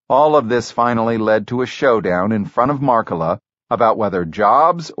 All of this finally led to a showdown in front of Markkula about whether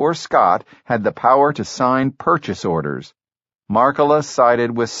Jobs or Scott had the power to sign purchase orders. Markkula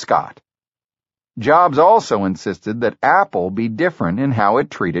sided with Scott. Jobs also insisted that Apple be different in how it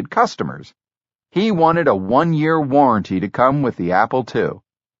treated customers. He wanted a 1-year warranty to come with the Apple II.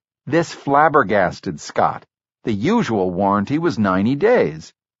 This flabbergasted Scott. The usual warranty was 90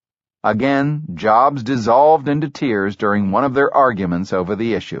 days. Again, Jobs dissolved into tears during one of their arguments over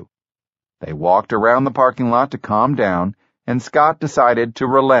the issue. They walked around the parking lot to calm down, and Scott decided to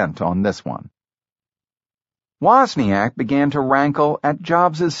relent on this one. Wozniak began to rankle at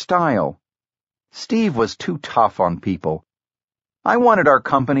Jobs' style. Steve was too tough on people. I wanted our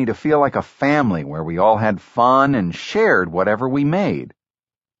company to feel like a family where we all had fun and shared whatever we made.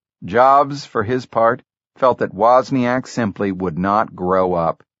 Jobs, for his part, felt that Wozniak simply would not grow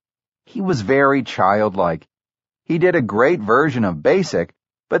up. He was very childlike. He did a great version of BASIC,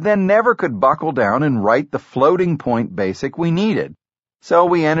 but then never could buckle down and write the floating point BASIC we needed. So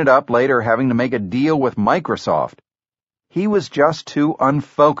we ended up later having to make a deal with Microsoft. He was just too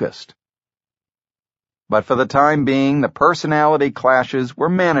unfocused. But for the time being, the personality clashes were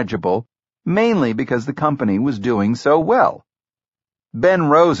manageable, mainly because the company was doing so well. Ben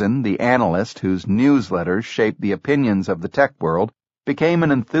Rosen, the analyst whose newsletters shaped the opinions of the tech world, became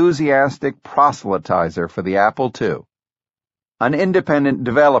an enthusiastic proselytizer for the Apple II. An independent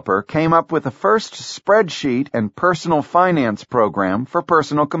developer came up with the first spreadsheet and personal finance program for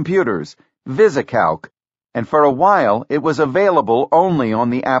personal computers, VisiCalc, and for a while it was available only on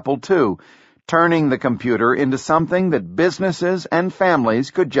the Apple II, turning the computer into something that businesses and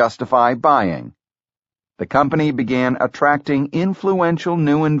families could justify buying. The company began attracting influential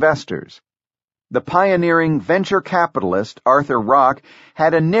new investors. The pioneering venture capitalist Arthur Rock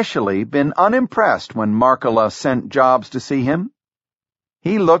had initially been unimpressed when Markkula sent Jobs to see him.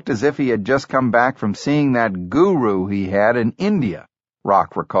 He looked as if he had just come back from seeing that guru he had in India,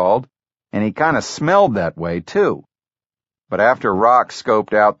 Rock recalled, and he kind of smelled that way too. But after Rock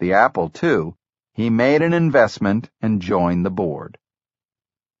scoped out the Apple II, he made an investment and joined the board.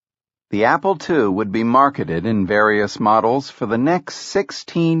 The Apple II would be marketed in various models for the next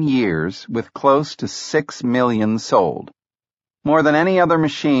 16 years with close to 6 million sold. More than any other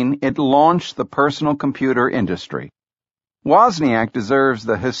machine, it launched the personal computer industry. Wozniak deserves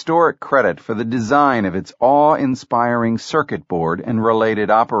the historic credit for the design of its awe-inspiring circuit board and related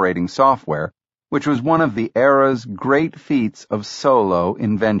operating software, which was one of the era's great feats of solo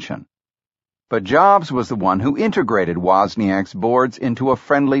invention. But Jobs was the one who integrated Wozniak's boards into a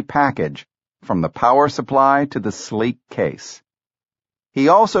friendly package, from the power supply to the sleek case. He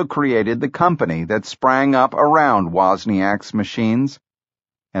also created the company that sprang up around Wozniak's machines.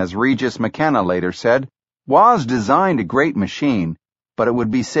 As Regis McKenna later said, Woz designed a great machine, but it would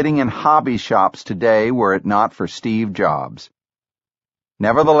be sitting in hobby shops today were it not for Steve Jobs.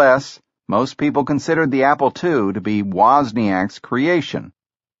 Nevertheless, most people considered the Apple II to be Wozniak's creation.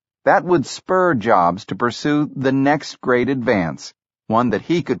 That would spur Jobs to pursue the next great advance, one that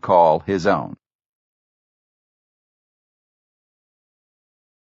he could call his own.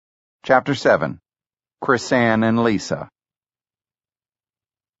 Chapter 7. Chrisanne and Lisa.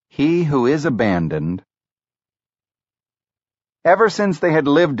 He who is abandoned. Ever since they had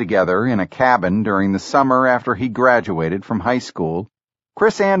lived together in a cabin during the summer after he graduated from high school,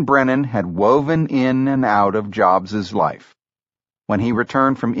 Chrisanne Brennan had woven in and out of Jobs' life. When he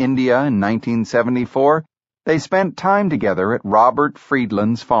returned from India in 1974, they spent time together at Robert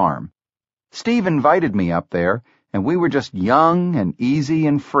Friedland's farm. Steve invited me up there, and we were just young and easy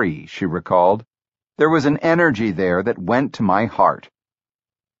and free, she recalled. There was an energy there that went to my heart.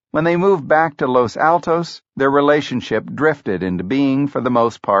 When they moved back to Los Altos, their relationship drifted into being, for the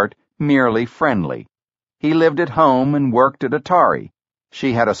most part, merely friendly. He lived at home and worked at Atari.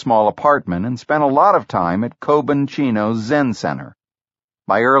 She had a small apartment and spent a lot of time at Coban Chino's Zen Center.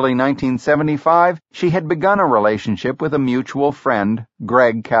 By early 1975, she had begun a relationship with a mutual friend,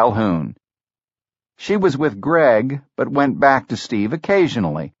 Greg Calhoun. She was with Greg, but went back to Steve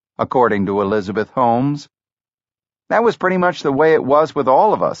occasionally, according to Elizabeth Holmes. That was pretty much the way it was with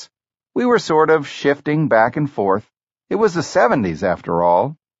all of us. We were sort of shifting back and forth. It was the 70s, after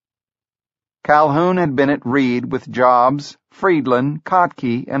all. Calhoun had been at Reed with Jobs, Friedland,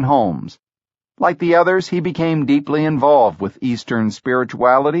 Kotke, and Holmes. Like the others, he became deeply involved with Eastern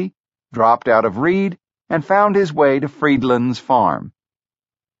spirituality, dropped out of Reed, and found his way to Friedland's farm.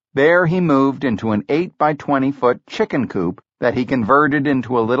 There he moved into an 8-by-20-foot chicken coop that he converted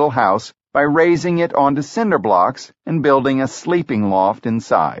into a little house by raising it onto cinder blocks and building a sleeping loft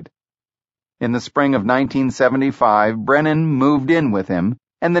inside. In the spring of 1975, Brennan moved in with him,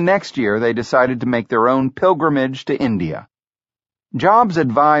 and the next year they decided to make their own pilgrimage to India. Jobs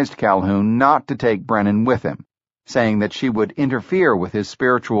advised Calhoun not to take Brennan with him, saying that she would interfere with his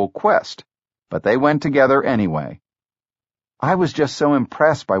spiritual quest, but they went together anyway. "I was just so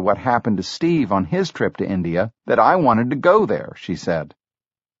impressed by what happened to Steve on his trip to India that I wanted to go there," she said.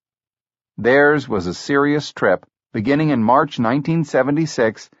 Theirs was a serious trip, beginning in March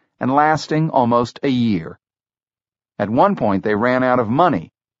 1976 and lasting almost a year. At one point they ran out of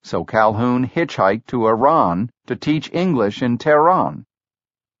money, so Calhoun hitchhiked to Iran to teach English in Tehran.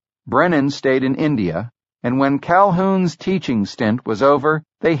 Brennan stayed in India, and when Calhoun's teaching stint was over,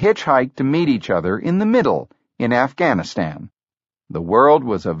 they hitchhiked to meet each other in the middle, in Afghanistan. The world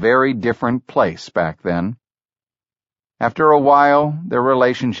was a very different place back then. After a while, their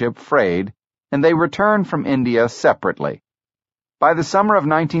relationship frayed, and they returned from India separately. By the summer of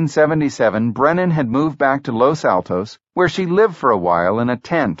 1977, Brennan had moved back to Los Altos, where she lived for a while in a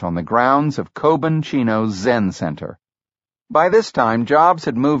tent on the grounds of Coben Chino's Zen Center. By this time, Jobs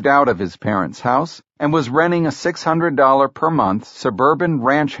had moved out of his parents' house and was renting a $600 per month suburban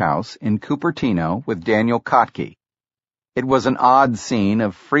ranch house in Cupertino with Daniel Kotke. It was an odd scene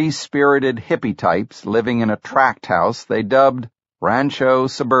of free-spirited hippie types living in a tract house they dubbed Rancho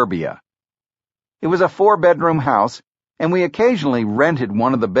Suburbia. It was a 4-bedroom house, and we occasionally rented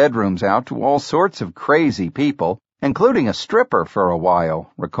one of the bedrooms out to all sorts of crazy people, including a stripper for a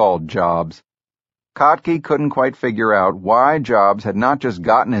while, recalled Jobs. Kotke couldn't quite figure out why Jobs had not just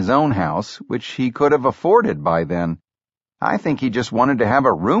gotten his own house, which he could have afforded by then. "I think he just wanted to have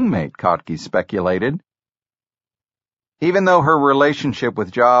a roommate," Kotke speculated. Even though her relationship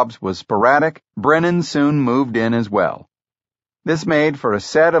with Jobs was sporadic, Brennan soon moved in as well. This made for a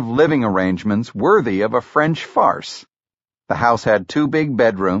set of living arrangements worthy of a French farce. The house had 2 big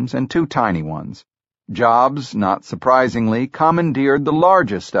bedrooms and 2 tiny ones. Jobs, not surprisingly, commandeered the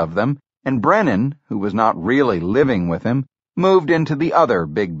largest of them, and Brennan, who was not really living with him, moved into the other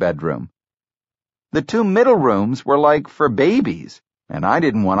big bedroom. The 2 middle rooms were like for babies, and I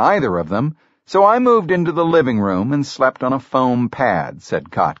didn't want either of them, so I moved into the living room and slept on a foam pad, said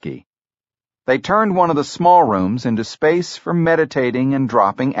Kotke. They turned one of the small rooms into space for meditating and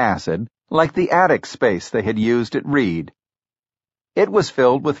dropping acid, like the attic space they had used at Reed. It was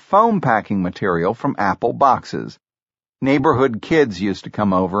filled with foam packing material from Apple boxes. Neighborhood kids used to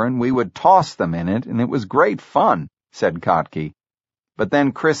come over and we would toss them in it, and it was great fun, said Kotke. But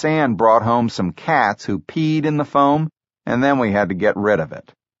then Chris Ann brought home some cats who peed in the foam, and then we had to get rid of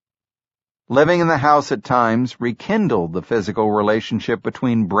it. Living in the house at times rekindled the physical relationship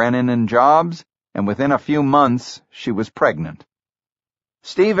between Brennan and Jobs, and within a few months she was pregnant.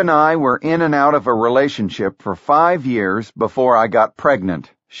 "Steve and I were in and out of a relationship for 5 years before I got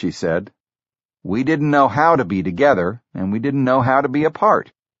pregnant," she said. "We didn't know how to be together, and we didn't know how to be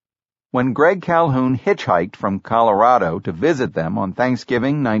apart." When Greg Calhoun hitchhiked from Colorado to visit them on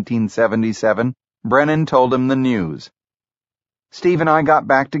Thanksgiving 1977, Brennan told him the news. "Steve and I got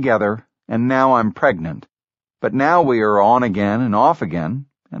back together, and now I'm pregnant. But now we are on again and off again,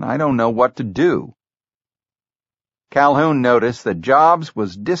 and I don't know what to do." Calhoun noticed that Jobs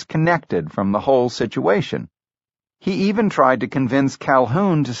was disconnected from the whole situation. He even tried to convince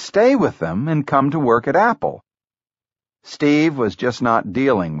Calhoun to stay with them and come to work at Apple. Steve was just not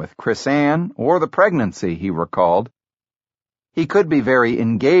dealing with Chris Ann or the pregnancy, he recalled. "He could be very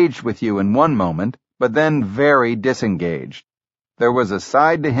engaged with you in one moment, but then very disengaged. There was a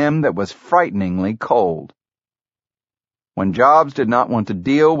side to him that was frighteningly cold." When Jobs did not want to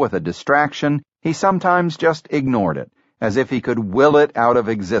deal with a distraction, he sometimes just ignored it, as if he could will it out of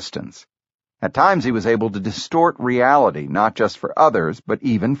existence. At times he was able to distort reality, not just for others, but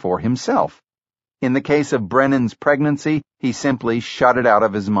even for himself. In the case of Brennan's pregnancy, he simply shut it out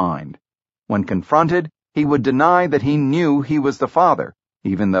of his mind. When confronted, he would deny that he knew he was the father,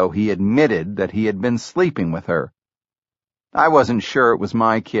 even though he admitted that he had been sleeping with her. "I wasn't sure it was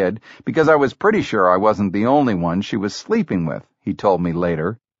my kid, because I was pretty sure I wasn't the only one she was sleeping with," he told me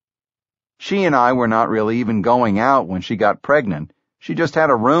later. "She and I were not really even going out when she got pregnant. She just had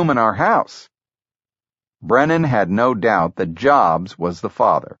a room in our house." Brennan had no doubt that Jobs was the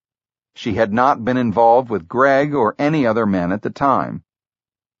father. She had not been involved with Greg or any other men at the time.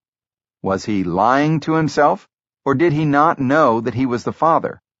 Was he lying to himself, or did he not know that he was the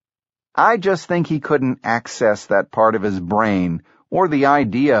father? "I just think he couldn't access that part of his brain, or the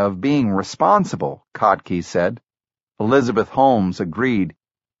idea of being responsible," Kotke said. Elizabeth Holmes agreed.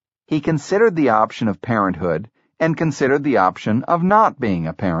 He considered the option of parenthood and considered the option of not being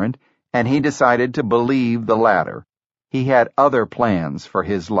a parent, and he decided to believe the latter. He had other plans for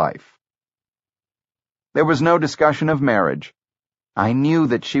his life. There was no discussion of marriage. "I knew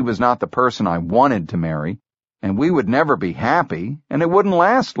that she was not the person I wanted to marry. and we would never be happy, and it wouldn't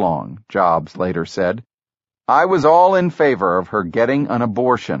last long, Jobs later said. I was all in favor of her getting an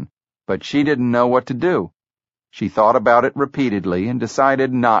abortion, but she didn't know what to do. She thought about it repeatedly and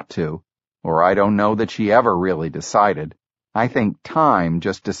decided not to, or I don't know that she ever really decided. I think time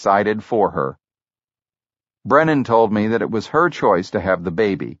just decided for her. Brennan told me that it was her choice to have the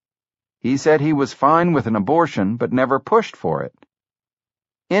baby. He said he was fine with an abortion but never pushed for it.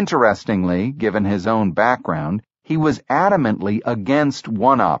 Interestingly, given his own background, he was adamantly against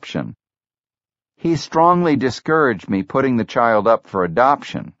one option. He strongly discouraged me putting the child up for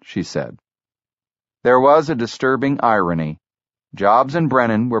adoption, she said. There was a disturbing irony. Jobs and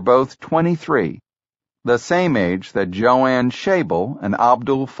Brennan were both 23, the same age that Joanne Shabel and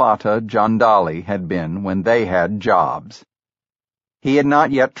Abdul Fattah Jandali had been when they had Jobs. He had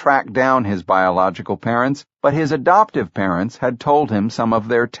not yet tracked down his biological parents, but his adoptive parents had told him some of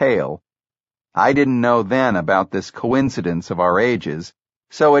their tale. I didn't know then about this coincidence of our ages,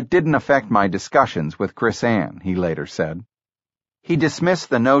 so it didn't affect my discussions with Chris Ann, he later said. He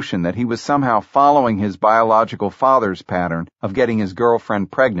dismissed the notion that he was somehow following his biological father's pattern of getting his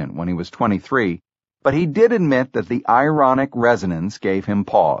girlfriend pregnant when he was 23, but he did admit that the ironic resonance gave him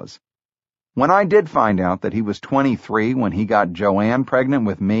pause. When I did find out that he was 23 when he got Joanne pregnant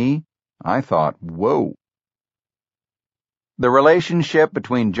with me, I thought, whoa. The relationship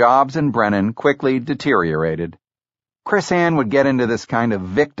between Jobs and Brennan quickly deteriorated. Chris Ann would get into this kind of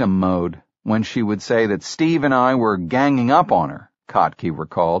victim mode when she would say that Steve and I were ganging up on her, Kotke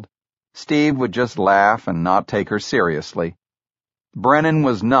recalled. Steve would just laugh and not take her seriously. Brennan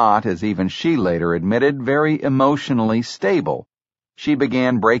was not, as even she later admitted, very emotionally stable. She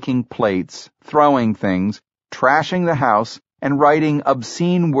began breaking plates, throwing things, trashing the house, and writing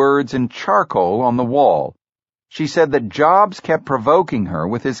obscene words in charcoal on the wall. She said that Jobs kept provoking her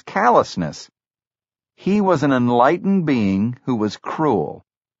with his callousness. He was an enlightened being who was cruel.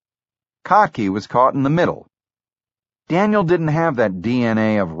 Kotke was caught in the middle. Daniel didn't have that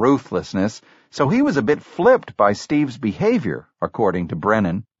DNA of ruthlessness, so he was a bit flipped by Steve's behavior, according to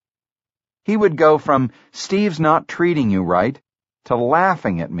Brennan. He would go from "Steve's not treating you right" to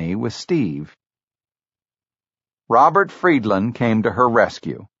laughing at me with Steve. Robert Friedland came to her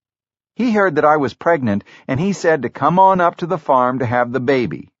rescue. He heard that I was pregnant, and he said to come on up to the farm to have the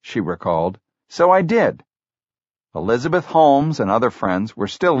baby, she recalled. So I did. Elizabeth Holmes and other friends were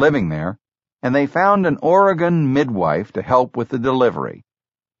still living there, and they found an Oregon midwife to help with the delivery.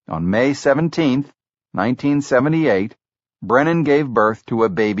 On May 17, 1978, Brennan gave birth to a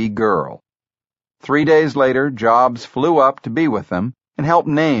baby girl. 3 days later, Jobs flew up to be with them and helped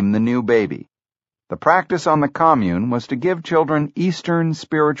name the new baby. The practice on the commune was to give children Eastern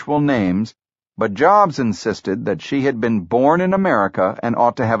spiritual names, but Jobs insisted that she had been born in America and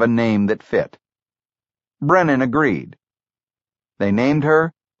ought to have a name that fit. Brennan agreed. They named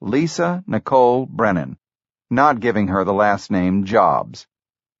her Lisa Nicole Brennan, not giving her the last name Jobs.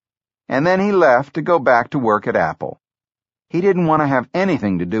 And then he left to go back to work at Apple. He didn't want to have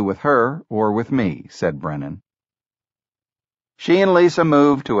anything to do with her or with me, said Brennan. She and Lisa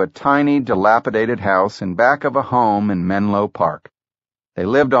moved to a tiny, dilapidated house in back of a home in Menlo Park. They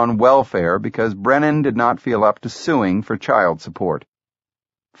lived on welfare because Brennan did not feel up to suing for child support.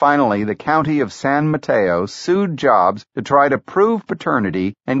 Finally, the county of San Mateo sued Jobs to try to prove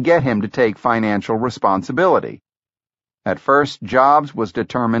paternity and get him to take financial responsibility. At first, Jobs was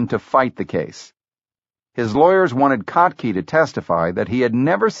determined to fight the case. His lawyers wanted Kotke to testify that he had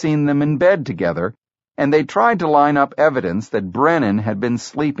never seen them in bed together, and they tried to line up evidence that Brennan had been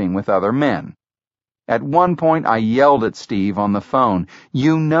sleeping with other men. At one point, I yelled at Steve on the phone.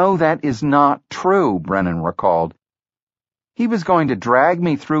 "You know that is not true," Brennan recalled. He was going to drag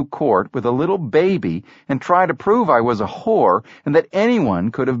me through court with a little baby and try to prove I was a whore and that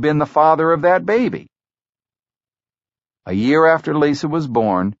anyone could have been the father of that baby. A year after Lisa was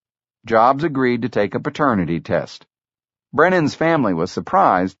born, Jobs agreed to take a paternity test. Brennan's family was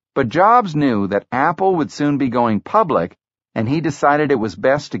surprised, but Jobs knew that Apple would soon be going public, and he decided it was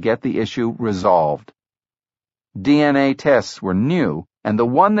best to get the issue resolved. DNA tests were new, and the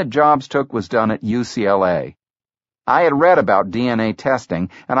one that Jobs took was done at UCLA. I had read about DNA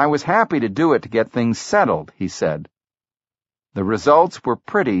testing, and I was happy to do it to get things settled, he said. The results were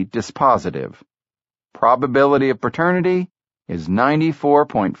pretty dispositive. Probability of paternity is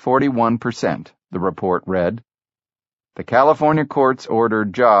 94.41%, the report read. The California courts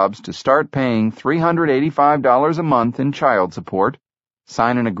ordered Jobs to start paying $385 a month in child support,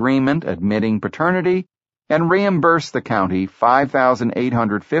 sign an agreement admitting paternity, and reimburse the county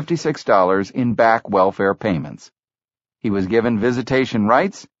 $5,856 in back welfare payments. He was given visitation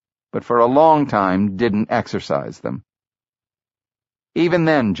rights but for a long time didn't exercise them. Even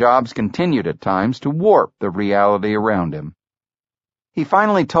then, Jobs continued at times to warp the reality around him. He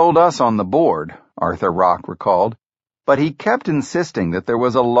finally told us on the board, Arthur Rock recalled, but he kept insisting that there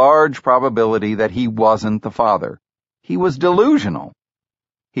was a large probability that he wasn't the father. He was delusional.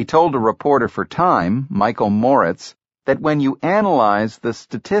 He told a reporter for Time, Michael Moritz, that when you analyze the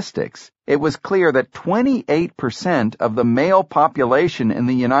statistics, it was clear that 28% of the male population in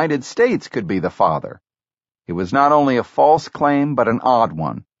the United States could be the father. It was not only a false claim, but an odd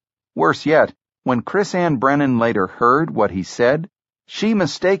one. Worse yet, when Chris Ann Brennan later heard what he said, she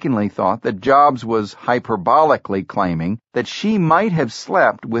mistakenly thought that Jobs was hyperbolically claiming that she might have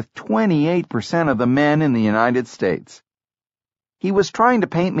slept with 28% of the men in the United States. He was trying to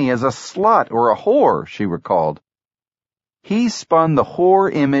paint me as a slut or a whore, she recalled. He spun the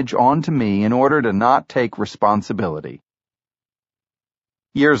whore image onto me in order to not take responsibility.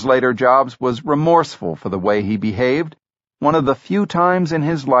 Years later, Jobs was remorseful for the way he behaved, one of the few times in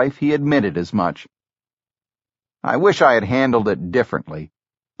his life he admitted as much. I wish I had handled it differently.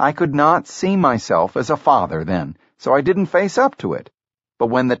 I could not see myself as a father then, so I didn't face up to it. But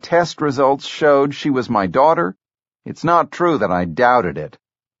when the test results showed she was my daughter, it's not true that I doubted it.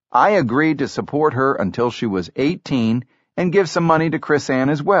 I agreed to support her until she was 18 and give some money to Chris Ann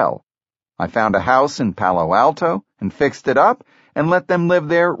as well. I found a house in Palo Alto and fixed it up and let them live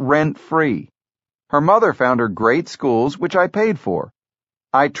there rent-free. Her mother found her great schools, which I paid for.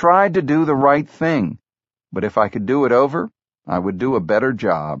 I tried to do the right thing, but if I could do it over, I would do a better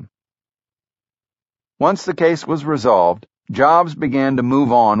job. Once the case was resolved, Jobs began to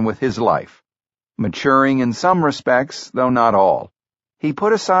move on with his life, maturing in some respects, though not all. He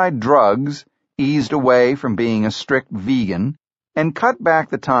put aside drugs, eased away from being a strict vegan, and cut back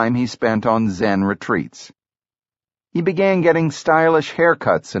the time he spent on Zen retreats. He began getting stylish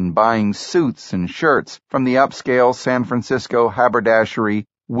haircuts and buying suits and shirts from the upscale San Francisco haberdashery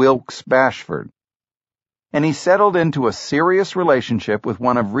Wilkes Bashford. And he settled into a serious relationship with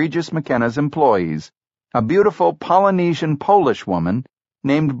one of Regis McKenna's employees, a beautiful Polynesian Polish woman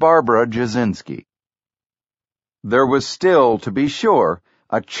named Barbara Jasinski. There was still, to be sure,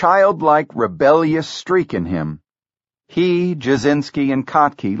 a childlike rebellious streak in him. He, Jasinski, and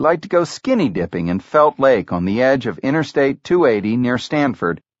Kotke liked to go skinny dipping in Felt Lake on the edge of Interstate 280 near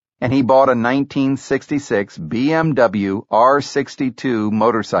Stanford, and he bought a 1966 BMW R62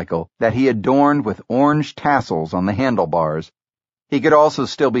 motorcycle that he adorned with orange tassels on the handlebars. He could also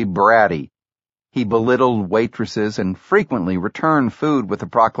still be bratty. He belittled waitresses and frequently returned food with the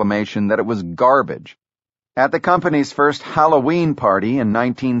proclamation that it was garbage. At the company's first Halloween party in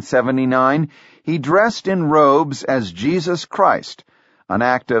 1979, he dressed in robes as Jesus Christ, an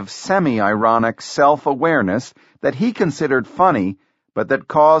act of semi-ironic self-awareness that he considered funny, but that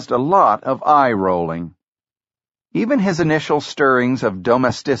caused a lot of eye-rolling. Even his initial stirrings of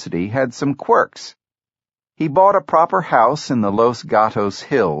domesticity had some quirks. He bought a proper house in the Los Gatos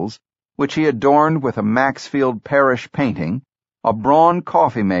Hills, which he adorned with a Maxfield Parrish painting, a Braun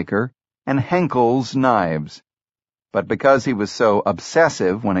coffee maker, and Henkel's knives. But because he was so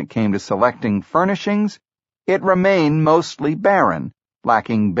obsessive when it came to selecting furnishings, it remained mostly barren,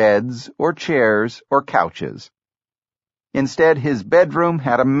 lacking beds or chairs or couches. Instead, his bedroom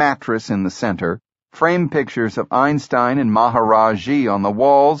had a mattress in the center, framed pictures of Einstein and Maharaji on the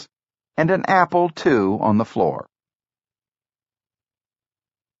walls, and an Apple II on the floor.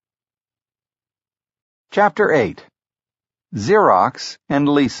 Chapter 8. Xerox and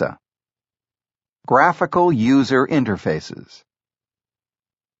Lisa. Graphical User Interfaces.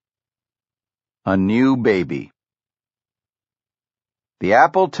 A new baby. The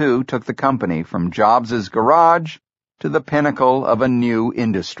Apple II took the company from Jobs' garage to the pinnacle of a new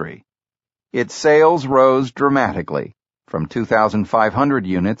industry. Its sales rose dramatically, from 2,500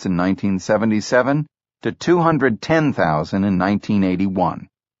 units in 1977 to 210,000 in 1981.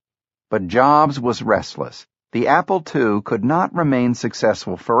 But Jobs was restless. The Apple II could not remain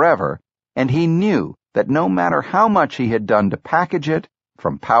successful forever, and he knew that no matter how much he had done to package it,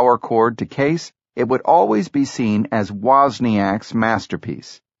 from power cord to case, it would always be seen as Wozniak's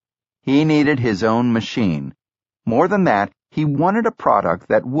masterpiece. He needed his own machine. More than that, he wanted a product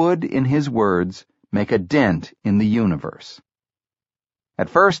that would, in his words, make a dent in the universe. At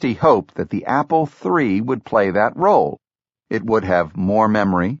first he hoped that the Apple III would play that role. It would have more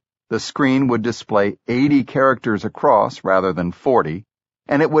memory, the screen would display 80 characters across rather than 40,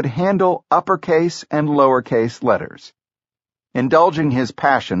 and it would handle uppercase and lowercase letters. Indulging his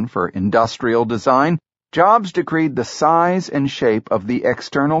passion for industrial design, Jobs decreed the size and shape of the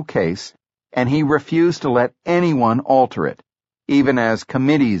external case, and he refused to let anyone alter it. even as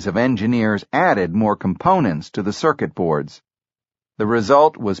committees of engineers added more components to the circuit boards. The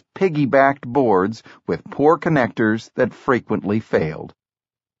result was piggybacked boards with poor connectors that frequently failed.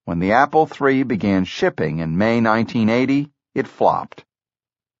 When the Apple III began shipping in May 1980, it flopped.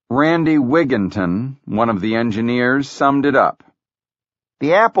 Randy Wigginton, one of the engineers, summed it up.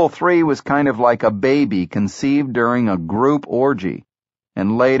 The Apple III was kind of like a baby conceived during a group orgy,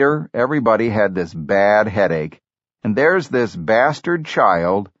 and later everybody had this bad headache, and there's this bastard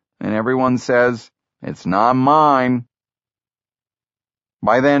child, and everyone says, "It's not mine."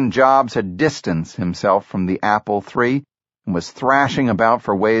 By then, Jobs had distanced himself from the Apple III and was thrashing about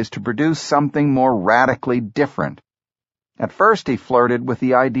for ways to produce something more radically different. At first, he flirted with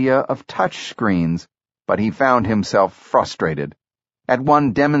the idea of touch screens, but he found himself frustrated. At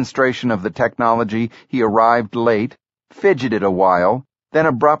one demonstration of the technology, he arrived late, fidgeted a while, then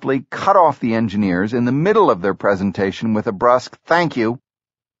abruptly cut off the engineers in the middle of their presentation with a brusque "Thank you."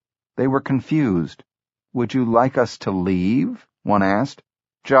 They were confused. "Would you like us to leave?" one asked.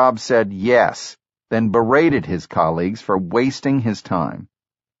 Jobs said yes, then berated his colleagues for wasting his time.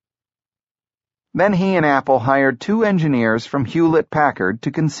 Then he and Apple hired 2 engineers from Hewlett-Packard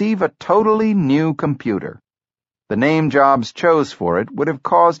to conceive a totally new computer. The name Jobs chose for it would have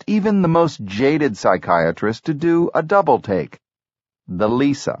caused even the most jaded psychiatrist to do a double take. The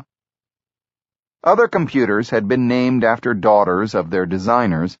Lisa. Other computers had been named after daughters of their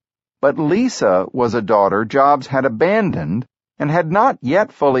designers, but Lisa was a daughter Jobs had abandoned and had not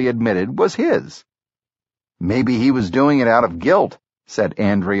yet fully admitted was his. "Maybe he was doing it out of guilt," said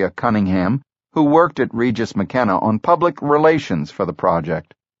Andrea Cunningham, who worked at Regis McKenna on public relations for the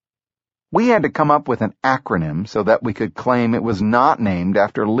project. "We had to come up with an acronym so that we could claim it was not named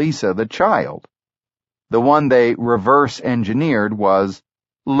after Lisa the child. The one they reverse engineered was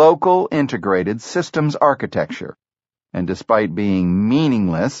Local Integrated Systems Architecture, and despite being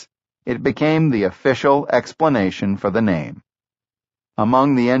meaningless, it became the official explanation for the name.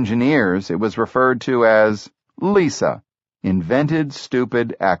 Among the engineers, it was referred to as LISA, Invented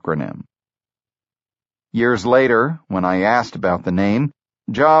Stupid Acronym. Years later, when I asked about the name,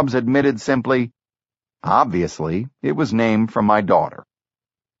 Jobs admitted simply, "Obviously, it was named for my daughter."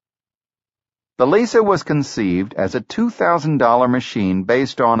 The Lisa was conceived as a $2,000 machine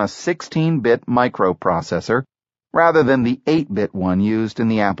based on a 16-bit microprocessor rather than the 8-bit one used in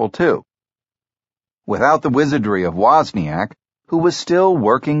the Apple II. Without the wizardry of Wozniak, who was still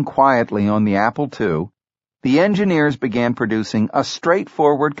working quietly on the Apple II, the engineers began producing a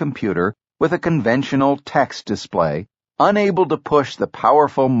straightforward computer with a conventional text display, unable to push the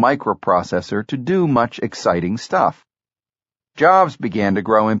powerful microprocessor to do much exciting stuff. Jobs began to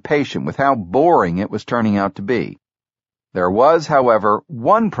grow impatient with how boring it was turning out to be. There was, however,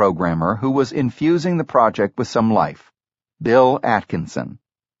 one programmer who was infusing the project with some life, Bill Atkinson.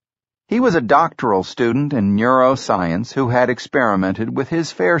 He was a doctoral student in neuroscience who had experimented with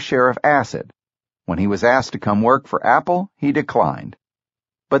his fair share of acid. When he was asked to come work for Apple, he declined.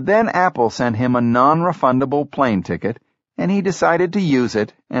 But then Apple sent him a non-refundable plane ticket, and he decided to use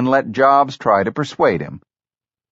it and let Jobs try to persuade him.